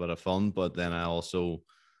having a bit of fun. But then I also,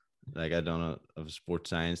 like, I done a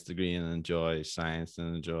sports science degree and enjoy science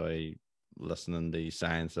and enjoy listening to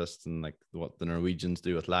scientists and like what the Norwegians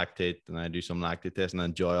do with lactate, and I do some lactate tests and I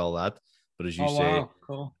enjoy all that. But as you say,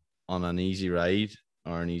 cool. On an easy ride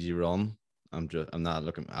or an easy run, I'm not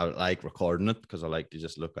looking. I like recording it because I like to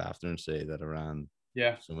just look after and say that I ran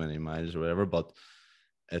so many miles or whatever. But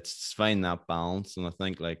it's finding that balance, and I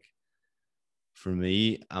think, like, for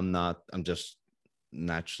me, I'm just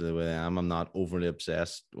naturally the way I am. I'm not overly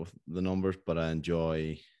obsessed with the numbers, but I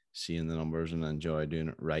enjoy seeing the numbers and I enjoy doing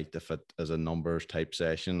it right. If it is a numbers type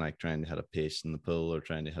session, like trying to hit a pace in the pool or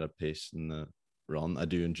trying to hit a pace in the run, I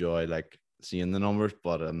do enjoy like seeing the numbers,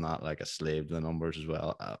 but I'm not like a slave to the numbers as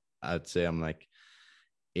well. I'd say I'm like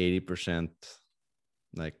 80%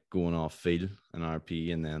 like going off feel and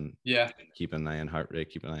RP, and then keep an eye on heart rate,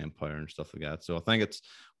 keep an eye on power and stuff like that. So I think it's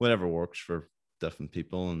whatever works for different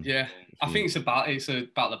people. And I think it's about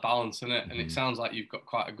the balance, isn't it? And it sounds like you've got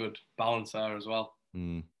quite a good balance there as well.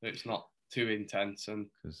 It's not too intense, and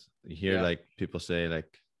because you hear like people say, like,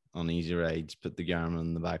 on easy rides, put the Garmin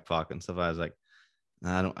in the back pocket and stuff. I was like,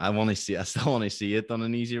 I still want to see it on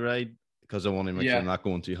an easy ride, because I want to make sure I'm not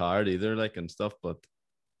going too hard either, like, and stuff. But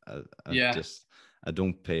I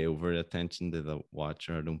don't pay over attention to the watch,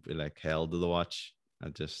 or I don't be like held to the watch. I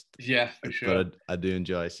just for sure. But I do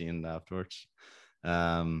enjoy seeing it afterwards.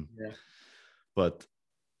 But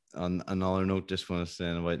on another note, just want to say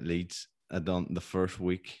about Leeds, I done the first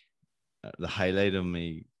week. The highlight of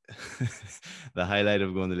me, the highlight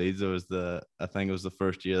of going to Leeds was I think it was the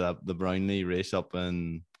first year that the Brownlee race up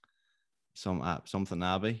in something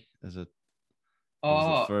Abbey. Is it?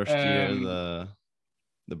 Was the first year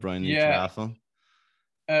the Brownlee triathlon?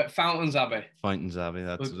 Fountains Abbey. Fountains Abbey.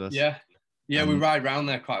 That's it. Yeah, we ride around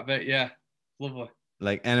there quite a bit. Yeah, lovely.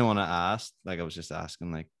 Like, anyone I asked, like, I was just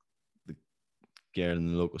asking, like, the girl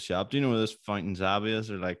in the local shop, do you know where this Fountains Abbey is?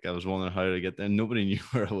 Or, like, I was wondering how to get there. Nobody knew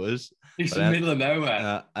where it was. It's in the middle of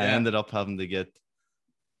nowhere. I ended up having to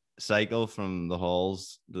cycle from the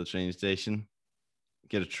halls to the train station,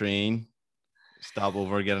 get a train, stop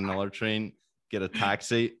over, get another train, get a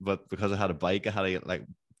taxi. But because I had a bike, I had to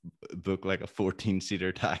book like a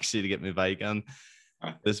 14-seater taxi to get my bike in.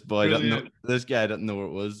 This guy didn't know where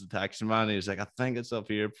it was, the taxi man. He was like, I think it's up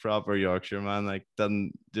here, proper Yorkshire man, like,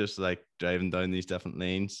 didn't just like driving down these different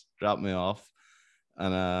lanes, dropped me off.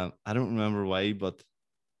 And I don't remember why, but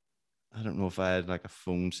I don't know if I had like a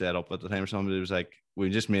phone set up at the time or something. It was like, we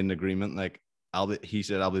just made an agreement, like, he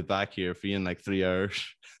said I'll be back here for you in like 3 hours.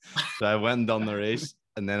 So I went and done the race,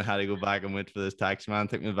 and then I had to go back and wait for this taxi man,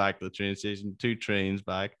 take me back to the train station, 2 trains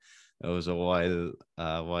back. It was a wild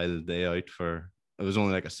day out for. It was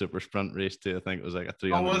only like a super sprint race too. I think it was like a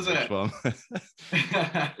 300-meter swim. It's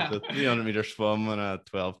a 300-meter swim and a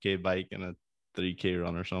 12K bike and a 3K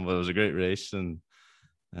run or something. But it was a great race, and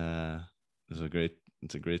it was a great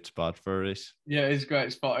it's a great spot for a race. Yeah, it's a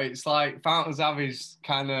great spot. It's like Fountains Abbey's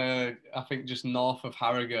kind of, I think, just north of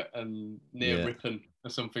Harrogate and near Yeah. Ripon or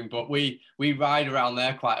something. But we ride around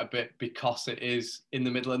there quite a bit because it is in the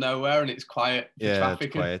middle of nowhere and it's quiet for Yeah, it's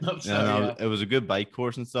traffic and quiet. stuff. Yeah, So no, yeah, it was a good bike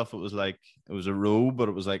course and stuff. It was like it was a road, but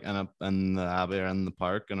it was like in the abbey or in the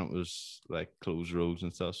park, and it was like closed roads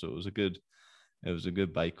and stuff. So it was a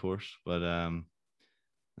good bike course. But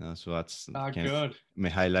so that's kind of good. my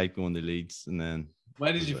highlight, going to Leeds, and then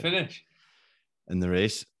Where did you finish? in the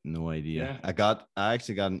race. No idea. Yeah. I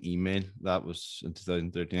actually got an email, that was in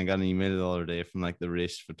 2013. I got an email the other day from like the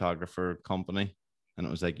race photographer company, and it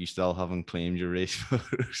was like, you still haven't claimed your race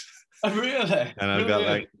photos. Oh, really? And I've got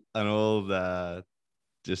like an old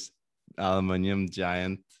just aluminium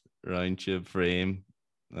giant round tube frame.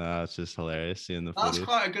 It's just hilarious seeing the That's photos.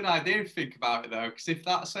 quite a good idea to think about it though, because if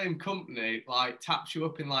that same company like taps you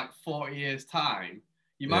up in like 40 years time,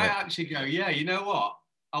 you might actually go, yeah, you know what?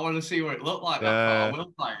 I want to see what it looked like that far. I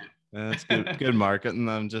will buy it. That's good marketing.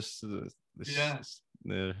 I'm just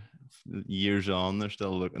they're years on, they're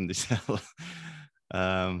still looking to sell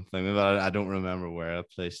thing. But I don't remember where I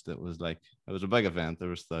placed it. Was like, it was a big event, there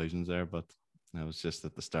was thousands there, but I was just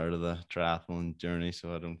at the start of the triathlon journey,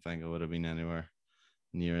 so I don't think I would have been anywhere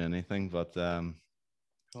near anything. But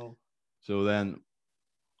cool. So then,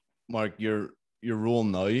 Mark, your role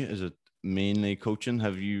now, is it mainly coaching?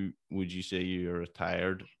 Would you say you're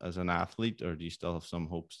retired as an athlete, or do you still have some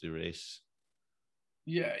hopes to race?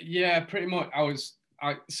 Yeah, pretty much.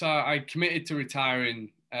 I committed to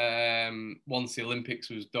retiring once the Olympics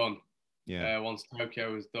was done. Yeah. Once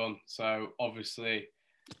Tokyo was done. So obviously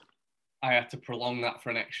I had to prolong that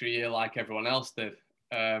for an extra year like everyone else did.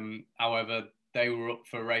 However, they were up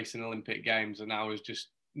for racing Olympic Games and I was just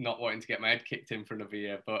not wanting to get my head kicked in for another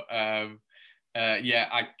year. But yeah,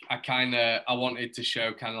 I wanted to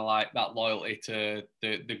show kind of like that loyalty to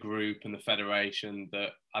the group and the federation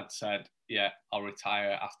that I'd said, yeah, I'll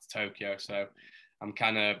retire after Tokyo. So I'm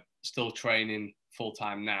kind of still training full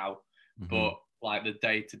time now, but like the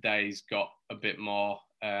day to day's got a bit more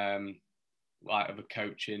like of a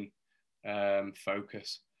coaching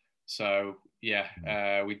focus. So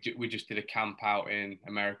yeah, we just did a camp out in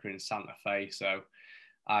America in Santa Fe. So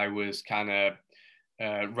I was kind of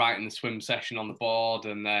writing the swim session on the board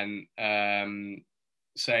and then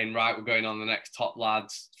saying, right, we're going on the next top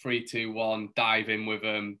lads, 3, 2, 1, dive in with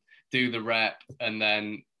them, do the rep, and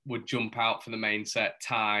then would jump out for the main set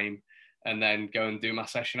time and then go and do my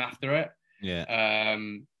session after it. Yeah.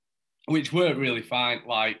 Which worked really fine.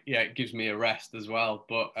 Like, yeah, it gives me a rest as well.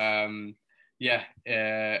 But yeah,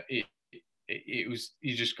 it was,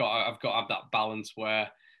 I've got to have that balance where,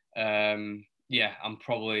 yeah, I'm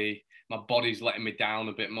probably, my body's letting me down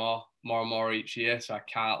a bit more and more each year. So I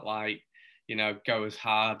can't go as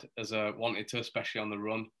hard as I wanted to, especially on the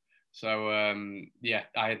run. So yeah,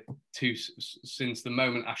 I had since the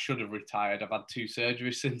moment I should have retired, I've had 2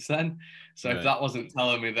 surgeries since then. So if that wasn't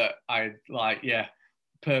telling me that I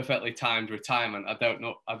perfectly timed retirement, I don't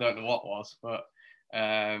know what was. But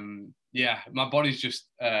yeah, my body's just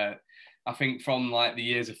I think from like the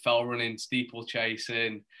years of fell running,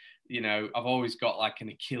 steeplechasing, I've always got like an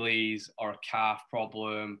Achilles or a calf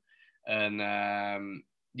problem, and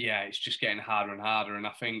yeah, it's just getting harder and harder. And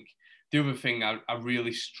I think the other thing I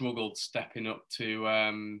really struggled stepping up to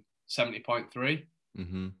 70.3.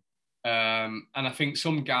 And I think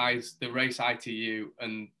some guys, they race ITU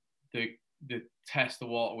and they test the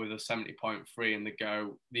water with a 70.3 and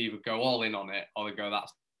they either go all in on it or they go,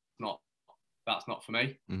 that's not for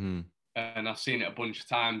me. And I've seen it a bunch of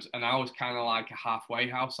times. And I was kind of like a halfway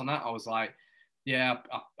house on that. I was like, yeah,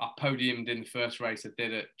 I podiumed in the first race I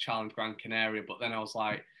did at Challenge Gran Canaria, but then I was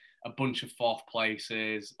like a bunch of 4th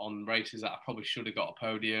places on races that I probably should have got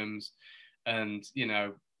podiums, and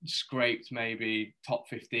scraped maybe top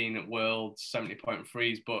 15 at Worlds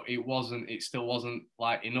 70.3s, but it still wasn't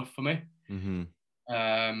like enough for me. And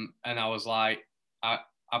I was like,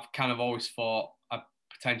 I've kind of always thought I'd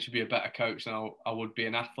potentially be a better coach than I would be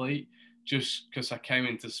an athlete, just because I came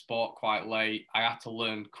into sport quite late. I had to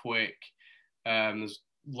learn quick. There's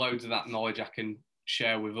loads of that knowledge I can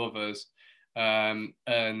share with others. But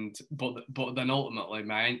then ultimately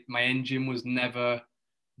my engine was never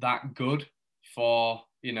that good for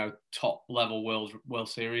top level world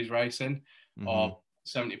series racing or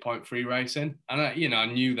 70.3 racing, and I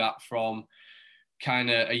knew that from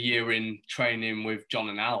kind of a year in training with John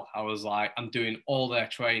and Al. I was like, I'm doing all their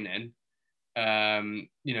training,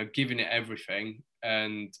 giving it everything,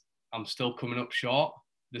 and I'm still coming up short.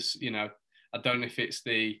 I don't know if it's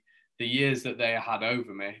the years that they had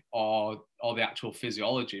over me or the actual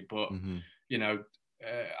physiology, but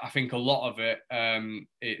I think a lot of it,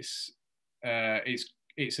 it's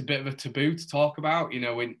a bit of a taboo to talk about.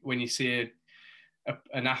 When you see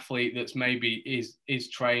an athlete that's maybe is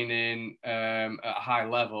training at a high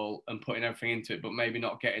level and putting everything into it, but maybe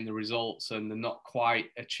not getting the results and they're not quite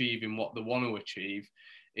achieving what they want to achieve,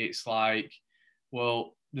 it's like,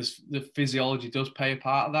 well, the physiology does play a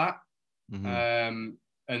part of that. Mm-hmm.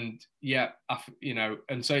 And yeah,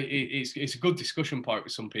 and so it's a good discussion point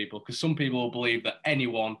with some people, because some people will believe that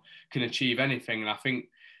anyone can achieve anything, and I think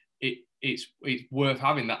it's worth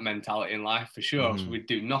having that mentality in life for sure. So we'd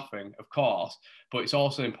do nothing, of course, but it's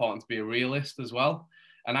also important to be a realist as well.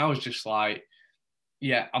 And I was just like,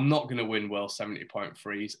 yeah, I'm not going to win World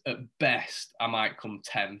 70.3s. At best, I might come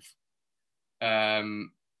 10th. But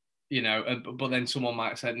then someone might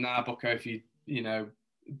have said, nah, Bucko, if you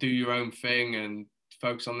do your own thing and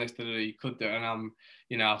focus on this, you could do it. And I'm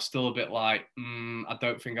still a bit like, I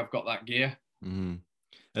don't think I've got that gear. Mm-hmm.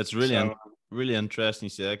 It's really really interesting you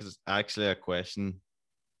say that, because it's actually a question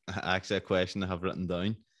I have written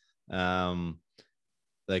down.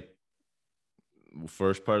 Like,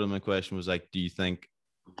 first part of my question was like, do you think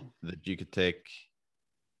that you could take,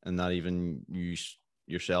 and not even use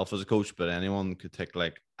yourself as a coach, but anyone could take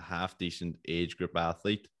like a half decent age group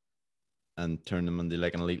athlete and turn them into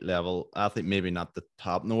like an elite level athlete, maybe not the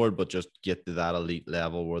top in the world, but just get to that elite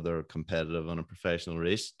level where they're competitive on a professional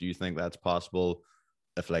race? Do you think that's possible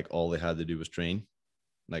if like all they had to do was train?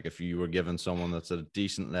 Like if you were given someone that's at a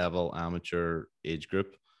decent level amateur age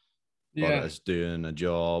group, but is doing a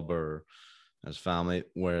job or as family,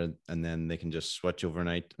 and then they can just switch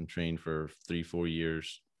overnight and train for 3-4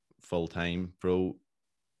 years full time pro,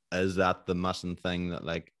 is that the missing thing that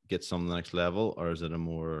like gets them to the next level, or is it a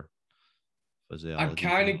more physiology? I'd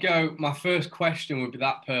kind of go, my first question would be,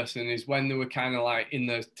 that person is when they were kind of like in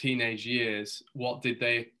those teenage years, what did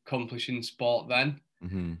they accomplish in sport then?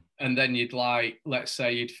 Mm-hmm. And then you'd let's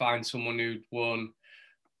say you'd find someone who'd won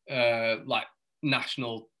like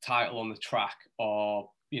national title on the track, or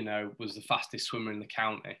was the fastest swimmer in the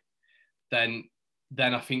county. Then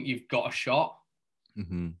I think you've got a shot.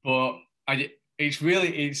 Mm-hmm. But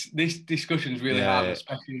this discussion is really hard,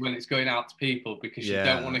 especially when it's going out to people, because you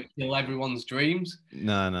don't want to kill everyone's dreams.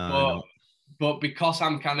 No. But because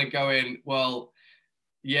I'm kind of going, well,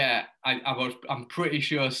 yeah, I'm pretty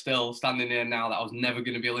sure still standing here now that I was never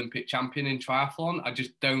going to be Olympic champion in triathlon. I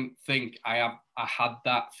just don't think I had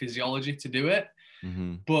that physiology to do it.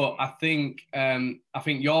 Mm-hmm. But I think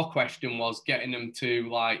your question was getting them to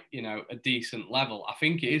like, a decent level. I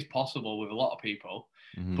think it is possible with a lot of people.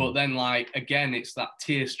 Mm-hmm. But then like, again, it's that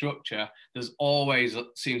tier structure. There's always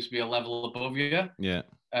seems to be a level above you. Yeah.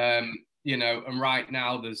 And right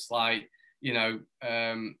now there's like,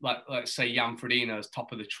 like let's say Jan Frodeno is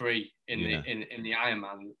top of the tree in the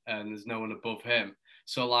Ironman, and there's no one above him.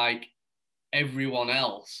 So like everyone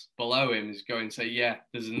else below him is going to say, yeah,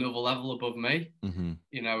 there's another level above me. Mm-hmm.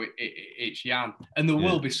 It's Jan, and there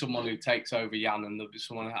will be someone who takes over Jan, and there'll be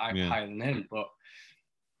someone higher than him. But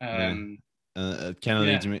it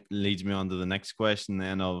kind of leads me on to the next question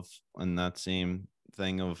then, of on that same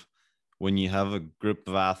thing of, when you have a group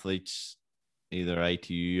of athletes, either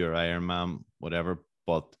ITU or Ironman, whatever,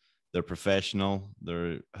 but they're professional,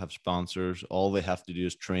 they have sponsors, all they have to do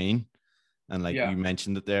is train. And like you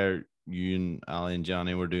mentioned it there, you and Ali and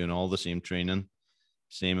Johnny were doing all the same training,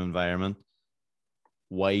 same environment.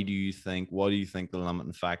 What do you think the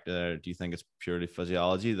limiting factor there? Do you think it's purely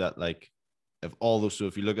physiology, that like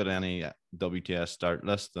if you look at any WTS start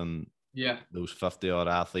list and those 50 odd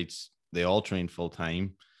athletes, they all train full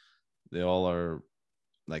time. They all are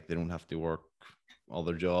like, they don't have to work all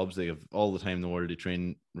their jobs. They have all the time in the world to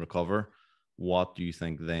train, recover. What do you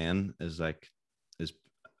think then is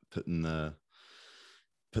putting the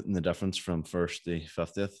difference from first to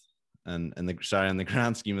 50th? And in the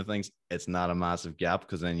grand scheme of things, it's not a massive gap,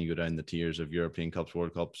 because then you go down the tiers of European Cups,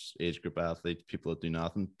 World Cups, age group athletes, people that do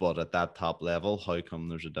nothing. But at that top level, how come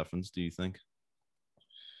there's a difference, do you think?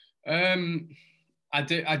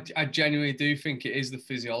 I genuinely do think it is the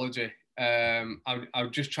physiology. I'm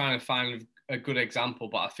just trying to find a good example,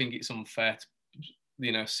 but I think it's unfair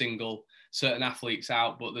to, single certain athletes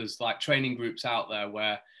out. But there's like training groups out there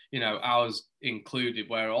where, ours included,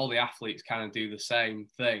 where all the athletes kind of do the same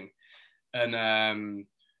thing. And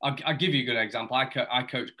I'll give you a good example. I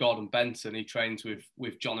coach Gordon Benson. He trains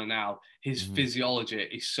with John and Al. His physiology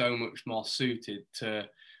is so much more suited to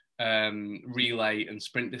relay and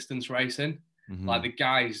sprint distance racing. Mm-hmm. Like the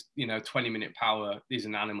guy's, 20-minute power is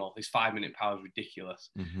an animal. His 5-minute power is ridiculous.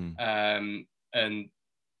 Mm-hmm.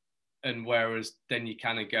 And whereas then you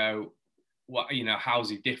kind of go, what, you know, how's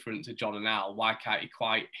he different to John and Al? Why can't he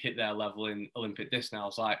quite hit their level in Olympic distance? I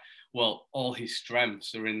was like, well, all his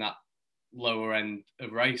strengths are in that lower end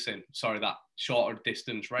of racing. Sorry, that shorter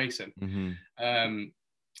distance racing. Mm-hmm.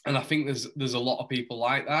 And I think there's a lot of people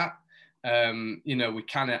like that. You know, we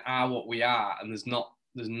kind of are what we are, and there's not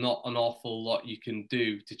an awful lot you can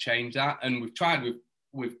do to change that. And we've tried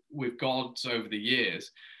with gods over the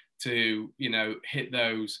years to, you know, hit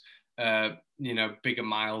those you know, bigger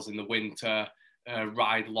miles in the winter,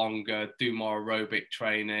 ride longer, do more aerobic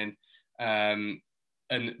training,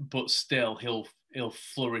 but still he'll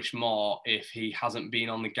flourish more if he hasn't been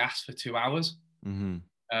on the gas for 2 hours. Mm-hmm.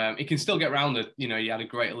 He can still get around it. You know, he had a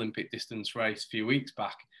great Olympic distance race a few weeks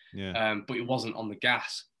back, but he wasn't on the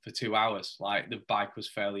gas for 2 hours. Like, the bike was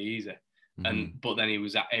fairly easy, but then he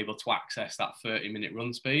was able to access that 30-minute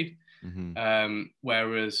run speed.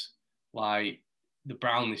 Whereas, like, the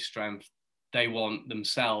Brownlee strength, they want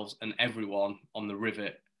themselves and everyone on the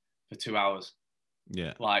rivet for 2 hours.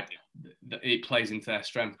 Yeah, like it plays into their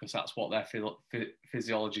strength because that's what their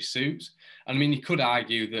physiology suits. And I mean, you could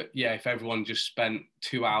argue that, yeah, if everyone just spent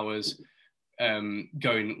 2 hours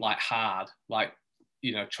going like hard, like,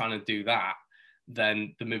 you know, trying to do that,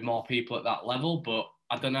 then there'd be more people at that level. But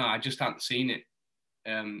I don't know, I just haven't seen it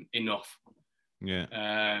enough.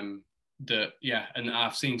 And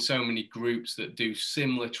I've seen so many groups that do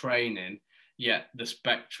similar training, yet the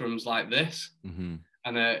spectrum's like this.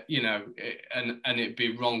 And you know, and it'd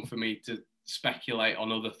be wrong for me to speculate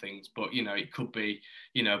on other things, but, you know, it could be,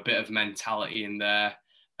 you know, a bit of mentality in there.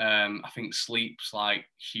 I think sleep's like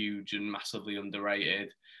huge and massively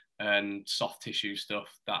underrated, and soft tissue stuff,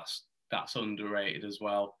 that's underrated as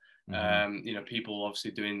well. You know, people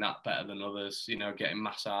obviously doing that better than others, you know, getting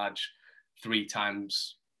massage 3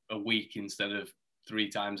 times a week instead of 3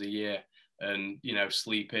 times a year, and, you know,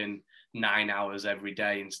 sleeping 9 hours every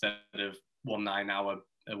day instead of 1 9-hour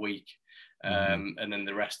a week, and then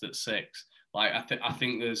the rest at 6. Like, I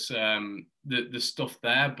think there's the stuff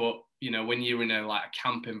there, but, you know, when you're in a like a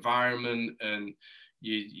camp environment and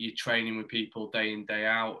you're training with people day in day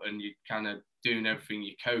out, and you're kind of doing everything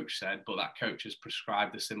your coach said, but that coach has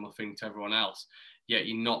prescribed a similar thing to everyone else, yet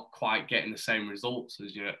you're not quite getting the same results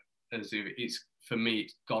as it's, for me,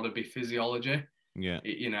 it's got to be physiology.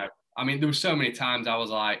 You know, I mean, there were so many times I was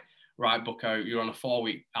like, right, Bucko, you're on a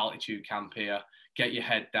 4-week altitude camp here, get your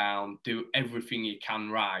head down, do everything you can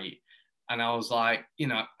right. And I was like, you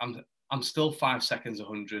know, I'm still 5 seconds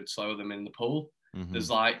 100 slower than in the pool. There's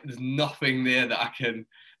nothing there that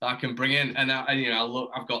I can bring in. And you know,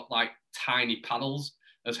 I've got like tiny paddles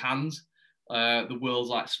as hands. The world's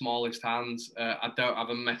like smallest hands. I don't have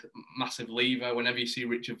a massive lever. Whenever you see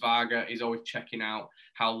Richard Varga, he's always checking out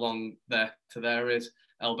how long there is.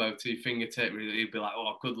 Elbow to fingertip, he'd be like,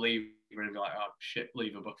 oh, good lever. He'd be like, oh, shit,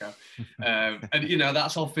 lever, Bucko. And, you know,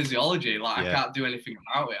 that's all physiology. Like, I can't do anything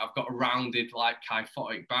about it. I've got a rounded, like,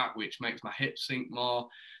 kyphotic back, which makes my hips sink more.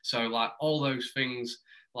 So, like, all those things,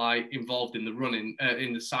 like, involved in the running,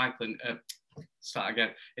 in the cycling,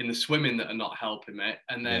 in the swimming that are not helping me.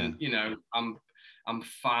 And then, you know, I'm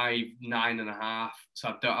 5'9.5", so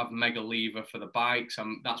I don't have mega lever for the bikes.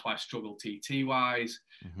 That's why I struggle TT wise.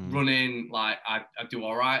 Running, like, I do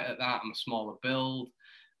all right at that. I'm a smaller build,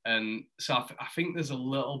 and so I think there's a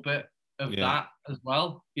little bit of that as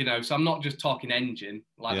well. You know, so I'm not just talking engine,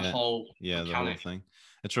 like the whole mechanic. The whole thing.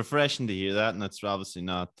 It's refreshing to hear that, and it's obviously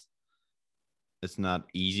not. It's not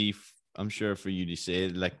easy, I'm sure, for you to say,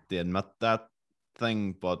 like, to admit that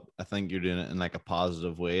thing, but I think you're doing it in like a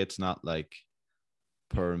positive way. It's not like,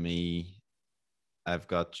 per me, I've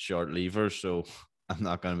got short levers, so I'm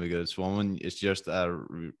not going to be good at swimming. It's just a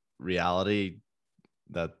reality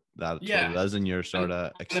that's what it is, and you're sort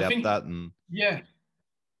of accept that. And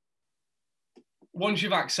once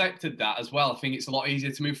you've accepted that as well, I think it's a lot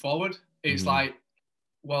easier to move forward. It's like,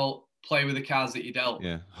 well, play with the cards that you dealt.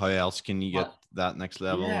 How else can you get that next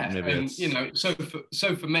level? Maybe and, you know, so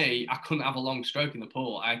for me, I couldn't have a long stroke in the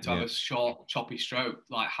pool. I had to have a short, choppy stroke,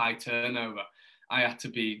 like high turnover. I had to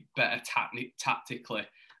be better tactically.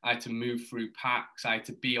 I had to move through packs. I had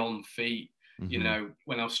to be on feet. You know,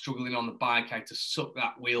 when I was struggling on the bike, I had to suck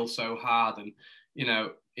that wheel so hard. And, you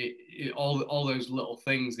know, all those little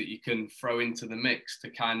things that you can throw into the mix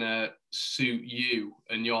to kind of suit you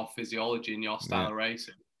and your physiology and your style of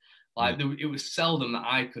racing. Like, it was seldom that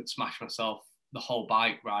I could smash myself the whole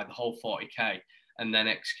bike ride, the whole 40K, and then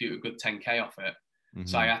execute a good 10K off it.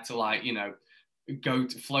 So I had to, like, you know,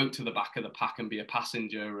 float to the back of the pack and be a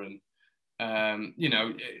passenger. And, you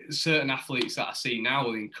know, certain athletes that I see now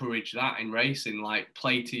will encourage that in racing, like,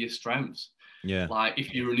 play to your strengths. Like,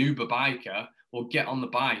 if you're an Uber biker, will get on the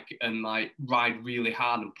bike and like ride really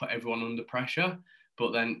hard and put everyone under pressure.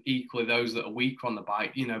 But then equally those that are weaker on the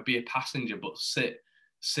bike, you know, be a passenger, but sit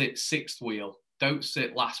sixth wheel. Don't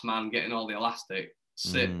sit last man getting all the elastic.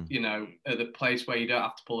 Sit, you know, at the place where you don't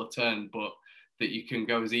have to pull a turn, but that you can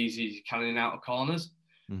go as easy as you can in and out of corners.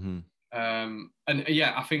 And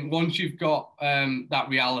yeah, I think once you've got that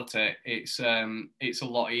reality, it's a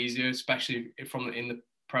lot easier, especially from in the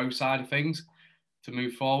pro side of things, to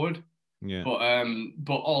move forward. Yeah.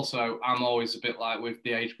 But also I'm always a bit like with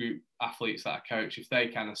the age group athletes that I coach, if they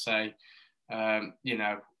kind of say, you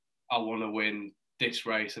know, I want to win this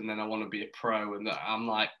race and then I want to be a pro, and that I'm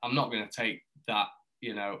like, I'm not going to take that,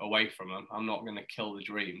 you know, away from them. I'm not going to kill the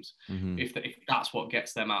dreams if that's what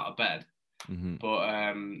gets them out of bed.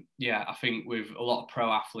 But yeah, I think with a lot of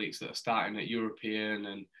pro athletes that are starting at European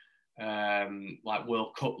and like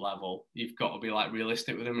World Cup level, you've got to be like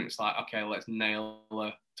realistic with them. It's like, okay, let's nail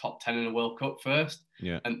a top 10 in a World Cup first,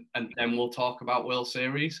 and then we'll talk about World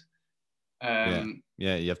Series. Yeah,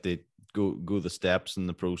 you have to go the steps in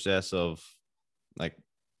the process of, like,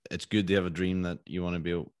 it's good to have a dream that you want to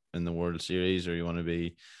be in the World Series or you want to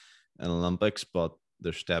be in Olympics, but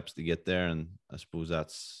there's steps to get there, and I suppose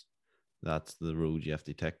that's the road you have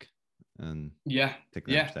to take. And take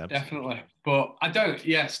them steps. Definitely. But I don't,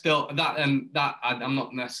 still that, and that I'm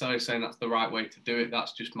not necessarily saying that's the right way to do it.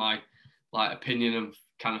 That's just my like opinion of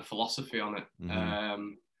kind of philosophy on it.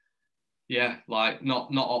 Like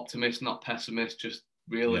not optimist, not pessimist, just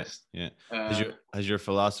realist. Has your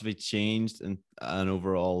philosophy changed and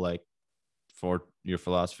overall, like, for your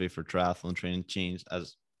philosophy for triathlon training changed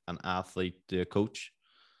as an athlete to a coach?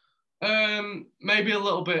 Maybe a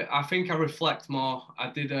little bit. I think I reflect more. I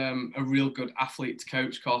did a real good athlete to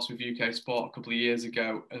coach course with UK Sport a couple of years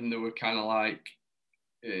ago, and they were kind of like,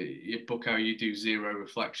 Bucko, you do zero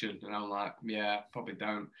reflection, and I'm like, yeah, probably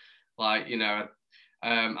don't. Like, you know,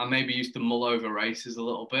 I maybe used to mull over races a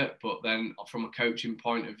little bit, but then from a coaching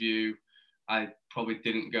point of view, I probably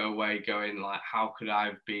didn't go away going like, how could I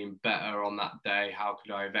have been better on that day? How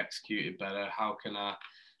could I have executed better? How can I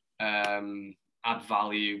add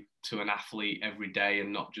value to an athlete every day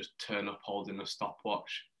and not just turn up holding a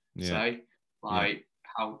stopwatch?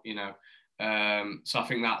 How, you know, so I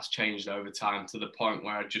think that's changed over time to the point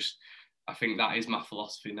where I think that is my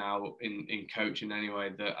philosophy now in coaching anyway,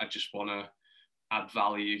 that I just want to add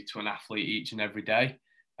value to an athlete each and every day.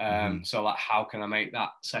 So like, how can I make that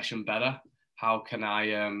session better? How can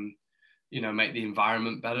I, you know, make the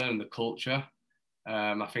environment better and the culture?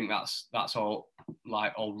 I think that's all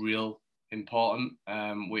real important,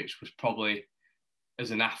 which was probably,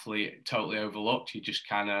 as an athlete, totally overlooked. You just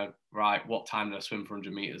kind of, right, what time did I swim for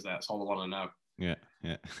 100 meters? That's all I want to know.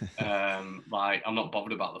 Like, I'm not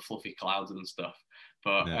bothered about the fluffy clouds and stuff,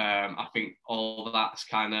 but I think all that's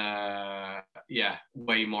kind of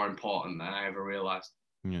way more important than I ever realized.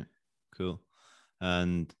 Yeah, cool.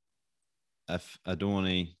 And if I don't want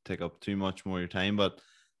to take up too much more of your time, but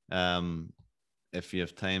if you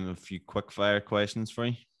have time, a few quick fire questions for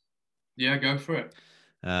you. Yeah, go for it.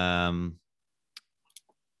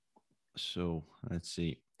 So let's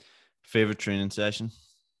see. Favorite training session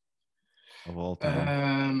of all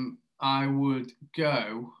time? I would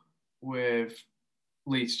go with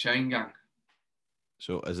Leeds Chain Gang.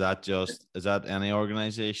 So is that any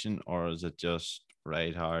organization, or is it just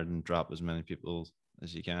ride hard and drop as many people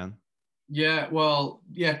as you can? Yeah, well,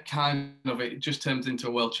 yeah, kind of. It just turns into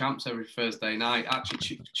a World Champs every Thursday night.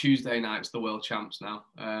 Actually, Tuesday night's the World Champs now.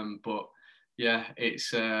 But yeah,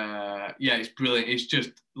 it's brilliant. It's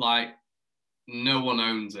just like, no one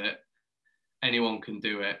owns it. Anyone can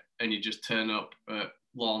do it, and you just turn up at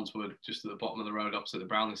Lawnswood, just at the bottom of the road opposite the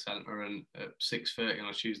Brownlee Centre, and at 6:30 on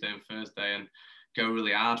a Tuesday and Thursday, and go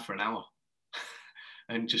really hard for an hour,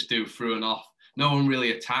 and just do through and off. No one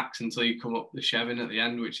really attacks until you come up the Chevin at the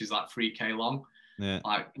end, which is like 3K long,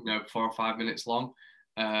 like, you know, 4 or 5 minutes long,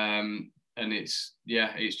 and it's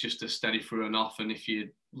just a steady through and off. And if your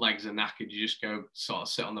legs are knackered, you just go sort of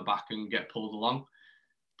sit on the back and get pulled along.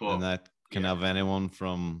 But, and that can have anyone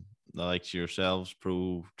from the likes of yourselves,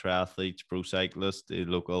 pro triathletes, pro cyclists, the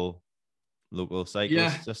local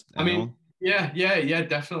cyclists, just anyone. I mean,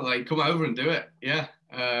 definitely come over and do it.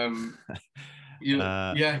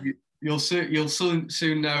 You'll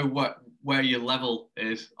soon know where your level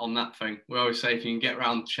is on that thing. We always say, if you can get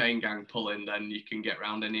around Chain Gang pulling, then you can get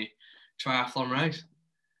around any triathlon race.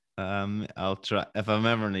 I'll try. If I'm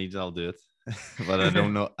ever needs, I'll do it. But I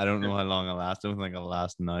don't know how long I'll last. I don't think I'll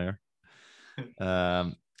last an hour.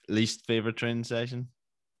 Least favorite training session?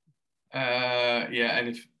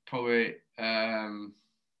 And probably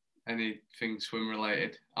anything swim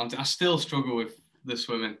related. I still struggle with the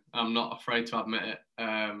swimming. I'm not afraid to admit it.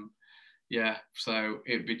 Yeah, so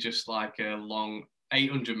it'd be just like a long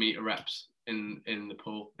 800-meter reps in the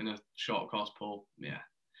pool, in a short course pool. Yeah,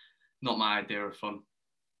 not my idea of fun.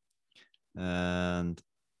 And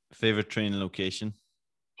favorite training location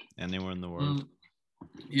anywhere in the world?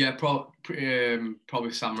 Yeah,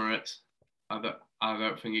 probably St. Moritz. I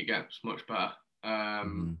don't think it gets much better.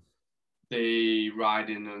 The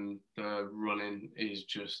riding and the running is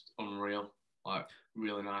just unreal, like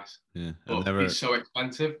really nice. Yeah, but it's so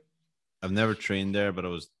expensive. I've never trained there, but I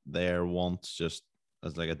was there once just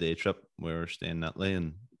as like a day trip. We were staying in Italy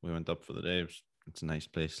and we went up for the day. It's a nice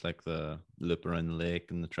place, like the loop around the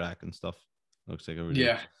lake and the track and stuff. Looks like a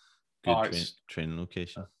really good training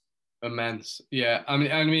location. Immense. Yeah, I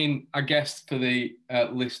mean, I guess for the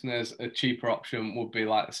listeners, a cheaper option would be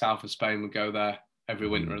like the south of Spain. Would go there every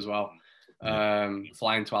winter as well.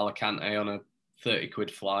 Flying to Alicante on a 30 quid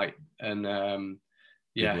flight, and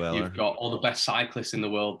you've got all the best cyclists in the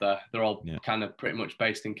world there. They're all kind of pretty much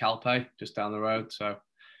based in Calpe, just down the road. So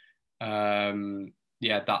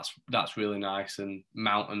that's really nice and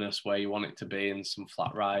mountainous where you want it to be, and some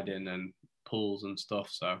flat riding and pools and stuff.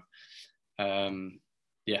 So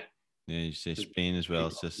you say Spain as well.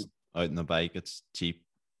 It's just out on the bike. It's cheap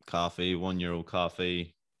coffee, €1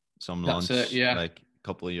 coffee, some lunch, like a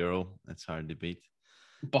couple of euro. It's hard to beat.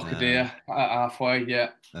 Bocadilla halfway, yeah.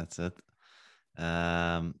 That's it.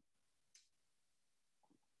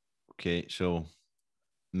 Okay, so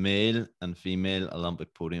male and female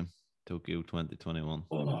Olympic podium, Tokyo 2021.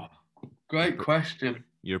 Oh, great question.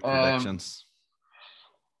 Your predictions?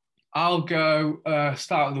 I'll go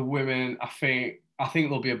start with the women. I think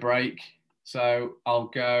there'll be a break. So I'll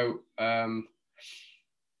go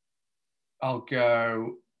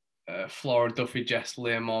Flora Duffy, Jess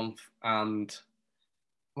Learmonth, and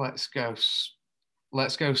let's go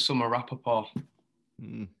Summer Rappaport.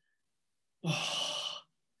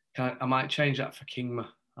 I might change that for Kingma.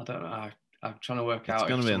 I don't know. I'm trying to work out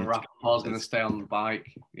if Summer Rappaport's going to stay on the bike.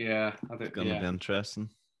 Yeah, I think it's going to be interesting.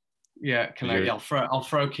 Yeah, I'll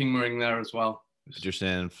throw Kingma in there as well. But you're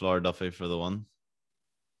saying Flora Duffy for the one?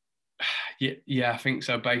 Yeah, I think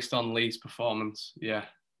so. Based on Lee's performance, yeah,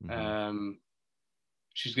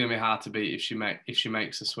 she's going to be hard to beat if she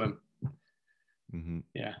makes the swim.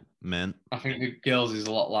 Yeah, men. I think the girls is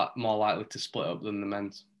a lot more likely to split up than the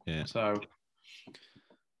men's. Yeah. So,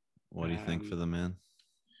 what do you think for the men?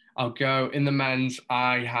 I'll go in the men's.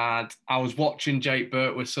 I was watching Jake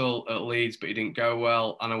Birtwistle at Leeds, but he didn't go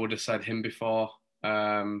well, and I would have said him before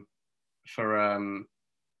for a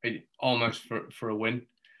win.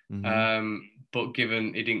 But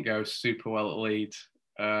given he didn't go super well at Leeds,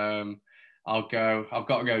 I've got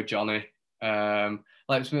to go Johnny.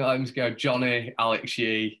 Let me go Johnny, Alex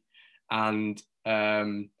Yee, and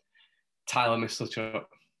Tyler Mistletoe.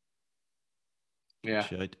 Yeah.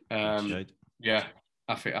 Yeah.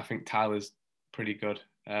 I think Tyler's pretty good,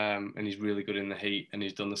 and he's really good in the heat, and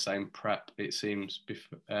he's done the same prep, it seems,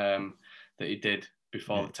 that he did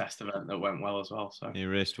before the test event that went well as well. So he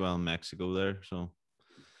raced well in Mexico there, so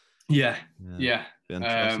yeah.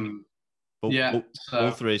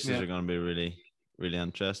 Both races are going to be really, really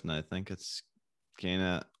interesting. I think it's kind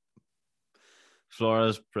of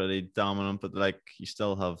Flora's pretty dominant, but like you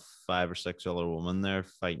still have 5 or 6 other women there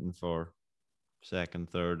fighting for second,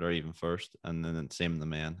 third, or even first, and then same in the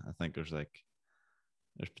men. I think there's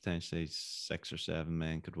potentially 6 or 7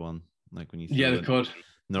 men could win. Like when you they could.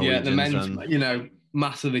 The men's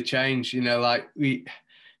massively changed. Like you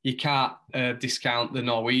can't discount the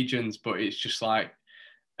Norwegians, but it's just like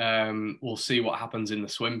we'll see what happens in the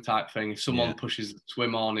swim type thing. If someone pushes the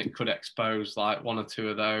swim on, it could expose like 1 or 2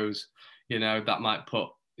 of those. That might put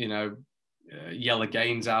Yella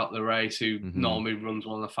Gaines out the race, who normally runs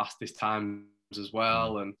one of the fastest times as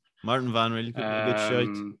well. And Martin Van Really could be a good shout.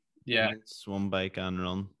 Yeah, swim, bike, and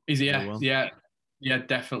run. Is he? Yeah,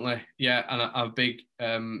 definitely. Yeah, and a big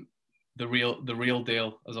the real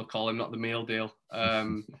deal, as I'll call him, not the meal deal.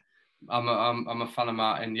 I'm a fan of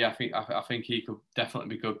Martin. Yeah, I think he could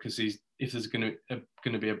definitely be good, because if there's going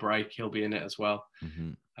to be a break, he'll be in it as well.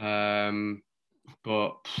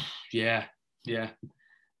 But yeah, it'd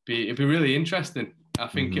be really interesting. I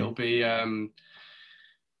think it'll be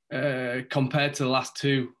compared to the last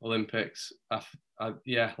 2 Olympics.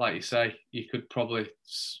 Like you say, you could probably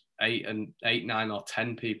 8, 9, or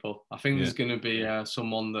 10 people. I think there's going to be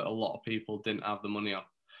someone that a lot of people didn't have the money on.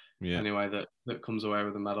 Yeah. Anyway, that comes away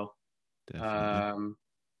with a medal. Definitely.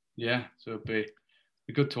 So it'd be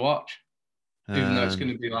good to watch. Even though it's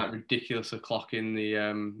going to be like ridiculous o'clock in the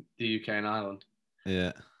UK and Ireland.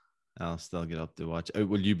 Yeah, I'll still get up to watch.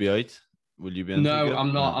 Will you be out Will you be into No, it?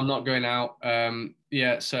 I'm not. No. I'm not going out.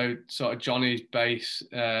 Yeah, so sort of Johnny's base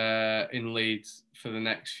in Leeds for the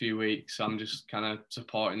next few weeks. I'm just kind of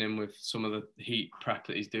supporting him with some of the heat prep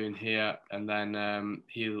that he's doing here, and then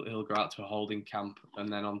he'll go out to a holding camp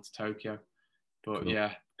and then on to Tokyo. But Cool.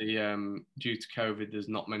 yeah, the due to COVID, there's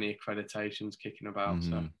not many accreditations kicking about.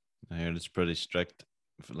 So I heard it's pretty strict,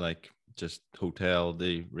 like just hotel,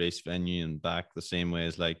 the race venue, and back the same way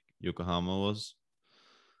as like Yokohama was.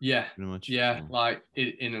 yeah, Pretty much. yeah, So, like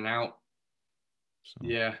in and out. so.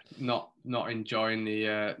 Yeah, not enjoying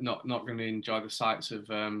the not going to enjoy the sights of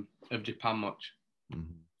Japan much.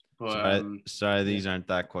 Mhm. But Sorry, these yeah. aren't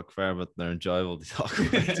that quick fire, but they're enjoyable to talk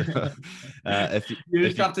about. You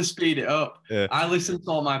just have to speed it up. yeah, I listen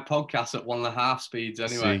to all my podcasts at 1.5 speeds so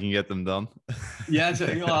you anyway. can get them done. Yeah, so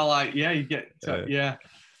you know, like you get Yeah. yeah.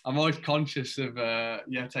 I'm always conscious of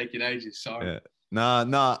taking ages. Sorry. Yeah.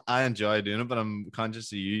 No, I enjoy doing it, but I'm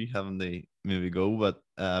conscious of you having to maybe go. But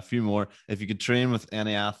a few more. If you could train with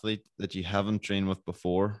any athlete that you haven't trained with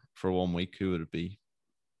before for 1 week, who would it be?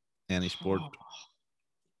 Any sport?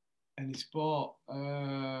 Any sport?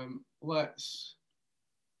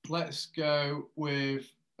 Let's go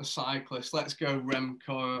with a cyclist. Let's go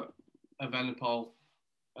Remco Evenepoel.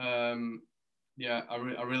 Yeah, I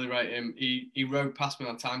really rate him. He rode past me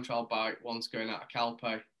on a time trial bike once going out of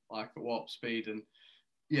Calpe, like at warp speed, and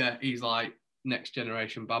yeah, he's like next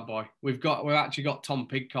generation bad boy. We've actually got Tom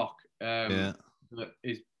Pidcock, that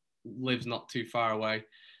lives not too far away.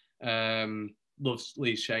 Loves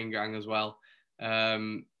Lee's Shane Gang as well.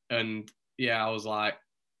 And yeah, I was like,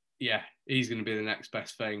 yeah, he's going to be the next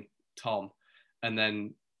best thing, Tom. And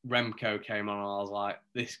then Remco came on, and I was like,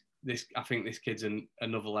 this. I think this kid's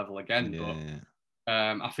another level again. Yeah.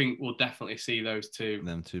 But I think we'll definitely see those two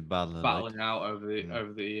Them two battling out over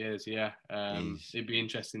the years. Yeah, it'd be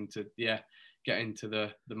interesting to get into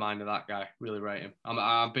the mind of that guy. Really rate him. I'm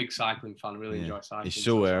a big cycling fan. Really enjoy cycling. He's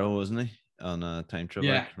so aero, wasn't he? On a time trial,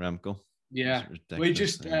 like Remco. Yeah. Well, he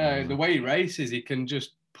just the way he races, he can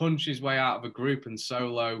just punch his way out of a group and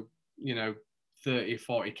solo, 30,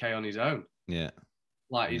 40K on his own. Yeah.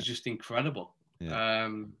 Like he's just incredible. Yeah.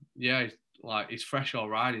 Like his threshold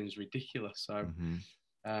riding is ridiculous. So,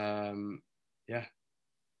 yeah,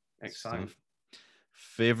 exciting.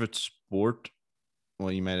 Favorite sport?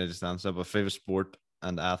 Well, you might have just answered, but favorite sport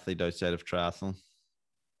and athlete outside of triathlon?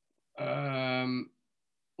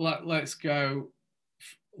 Let's go.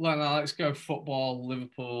 Let's go football,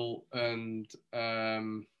 Liverpool, and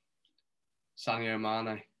Sadio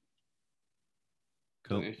Mane.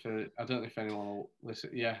 Cool. I don't know if anyone will listen.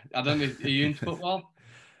 Yeah, I don't know. Are you into football?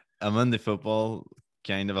 I'm into football,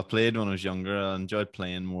 kind of. I played when I was younger. I enjoyed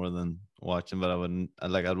playing more than watching, but I'd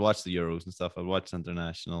watch the Euros and stuff. I'd watch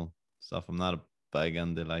international stuff. I'm not a big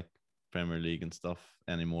into like Premier League and stuff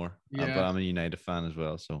anymore. Yeah. But I'm a United fan as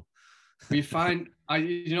well. So you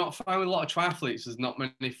not find with a lot of triathletes there's not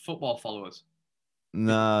many football followers?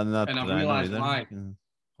 No, not. And I realised why.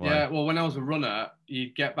 Why? Yeah, well, when I was a runner,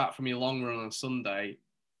 you'd get back from your long run on Sunday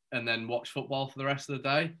and then watch football for the rest of the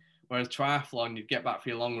day. Whereas triathlon, you'd get back for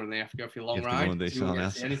your long run, and then you have to go for your long ride. You wouldn't get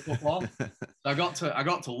to see any football. So I got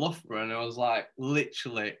to Loughborough, and I was like,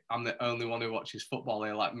 literally, I'm the only one who watches football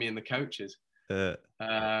here, like me and the coaches. That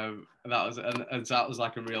was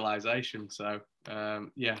like a realization. So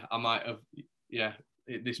yeah, I might have. Yeah,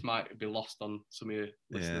 this might be lost on some of your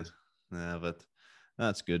listeners. Yeah, but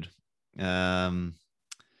that's good.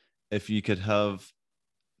 If you could have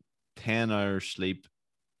 10 hours sleep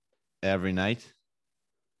every night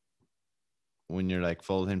when you're like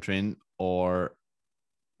full-time training, but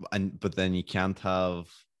then you can't have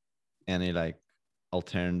any like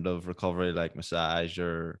alternative recovery like massage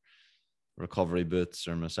or recovery boots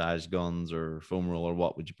or massage guns or foam roller,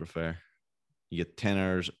 what would you prefer? You get 10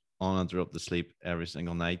 hours uninterrupted sleep every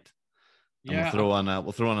single night. And we'll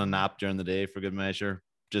throw on a nap during the day for good measure.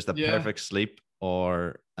 Just a perfect sleep,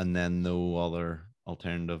 and then no other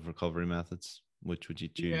alternative recovery methods. Which would you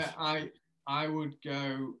choose? Yeah, I would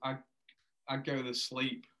go. I'd go the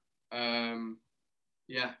sleep.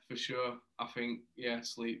 Yeah, for sure. I think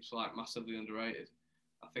sleep's like massively underrated.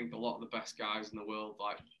 I think a lot of the best guys in the world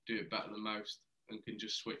like do it better than most and can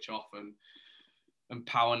just switch off and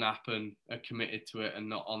power nap and are committed to it and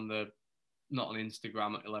not on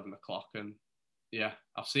Instagram at 11 o'clock. And yeah,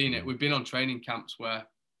 I've seen it. We've been on training camps where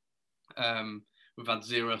we've had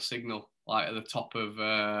zero signal, like at the top of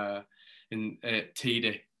in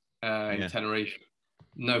Teede in Tenerife.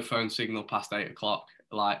 No phone signal past 8 o'clock.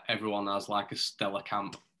 Like everyone has like a stellar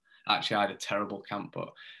camp. Actually, I had a terrible camp, but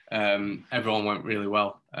everyone went really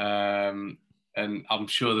well. And I'm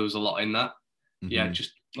sure there was a lot in that. Mm-hmm. Yeah,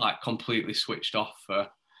 just like completely switched off for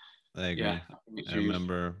I agree. Yeah, I think it's I huge.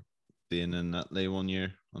 remember being in Italy one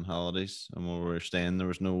year on holidays, and when we were staying, there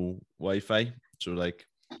was no Wi-Fi. So, like,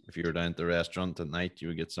 if you were down at the restaurant at night, you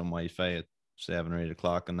would get some Wi-Fi at 7 or 8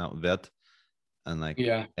 o'clock, and that would be it. And like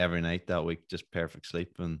Yeah, every night that week, just perfect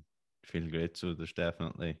sleep and feel great. So there's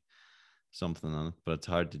definitely something on it, but it's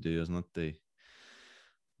hard to do, isn't it? They put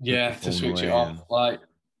the yeah, to phone switch it away off. and Like,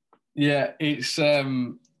 yeah, it's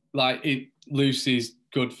like it. Lucy's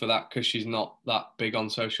good for that because she's not that big on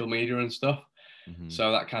social media and stuff,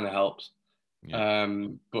 so that kind of helps. yeah,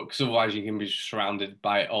 But because otherwise you can be surrounded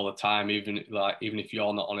by it all the time, even if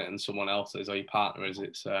you're not on it and someone else is or your partner is,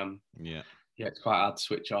 it's yeah, yeah, it's quite hard to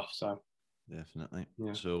switch off. So definitely.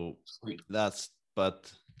 yeah, So sweet.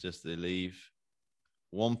 but just to leave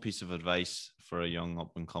one piece of advice for a young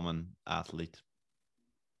up and coming athlete.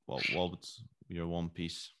 What's your one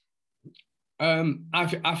piece?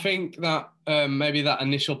 I think that maybe that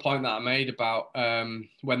initial point that I made about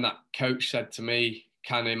when that coach said to me,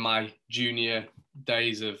 kind of in my junior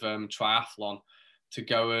days of triathlon, to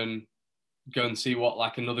go and see what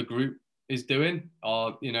like another group is doing,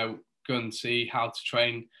 or go and see how to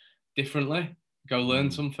train differently, go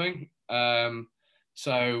learn something.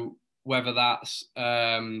 So whether that's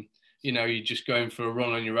you're just going for a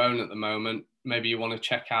run on your own at the moment, maybe you want to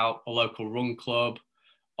check out a local run club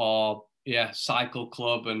or cycle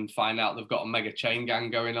club and find out they've got a mega chain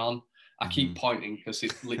gang going on. I keep pointing because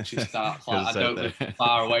it literally starts like I don't live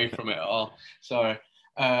far away from it at all. Sorry.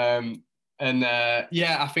 I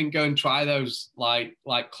think go and try those like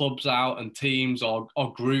clubs out and teams or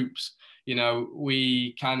groups.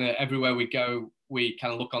 We kind of everywhere we go, we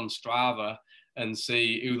kind of look on Strava and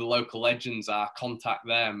see who the local legends are, contact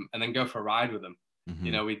them, and then go for a ride with them.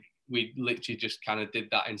 We literally just kind of did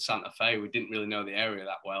that in Santa Fe. We didn't really know the area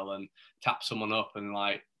that well, and tapped someone up and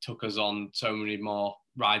like took us on so many more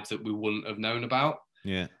rides that we wouldn't have known about.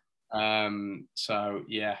 Yeah. So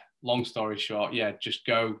yeah, long story short, yeah, just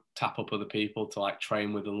go tap up other people to like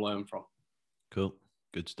train with and learn from. Cool.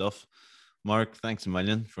 Good stuff. Mark, thanks a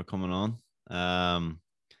million for coming on.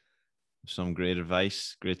 Some great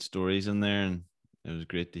advice, great stories in there, and it was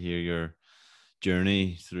great to hear your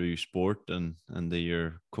journey through sport and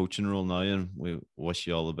your coaching role now, and we wish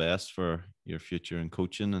you all the best for your future in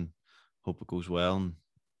coaching and hope it goes well, and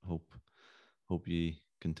hope you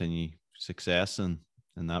continue success in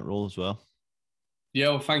that role as well. Yeah,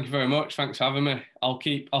 well, thank you very much. Thanks for having me. I'll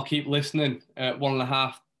keep listening at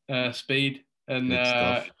 1.5 speed and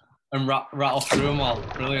rattle through them all.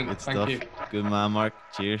 Brilliant. Good Thank stuff. you. Good man, Mark.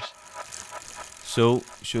 Cheers. So,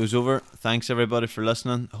 show's over. Thanks everybody for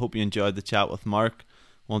listening. I hope you enjoyed the chat with Mark.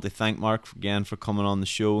 I want to thank Mark again for coming on the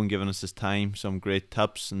show and giving us his time, some great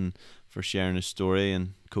tips, and for sharing his story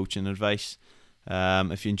and coaching advice.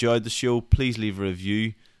 If you enjoyed the show, please leave a review.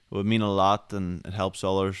 It would mean a lot, and it helps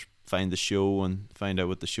others find the show and find out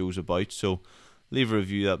what the show's about. So leave a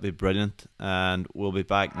review, that'd be brilliant. And we'll be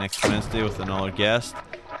back next Wednesday with another guest.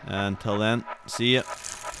 Until then, see ya.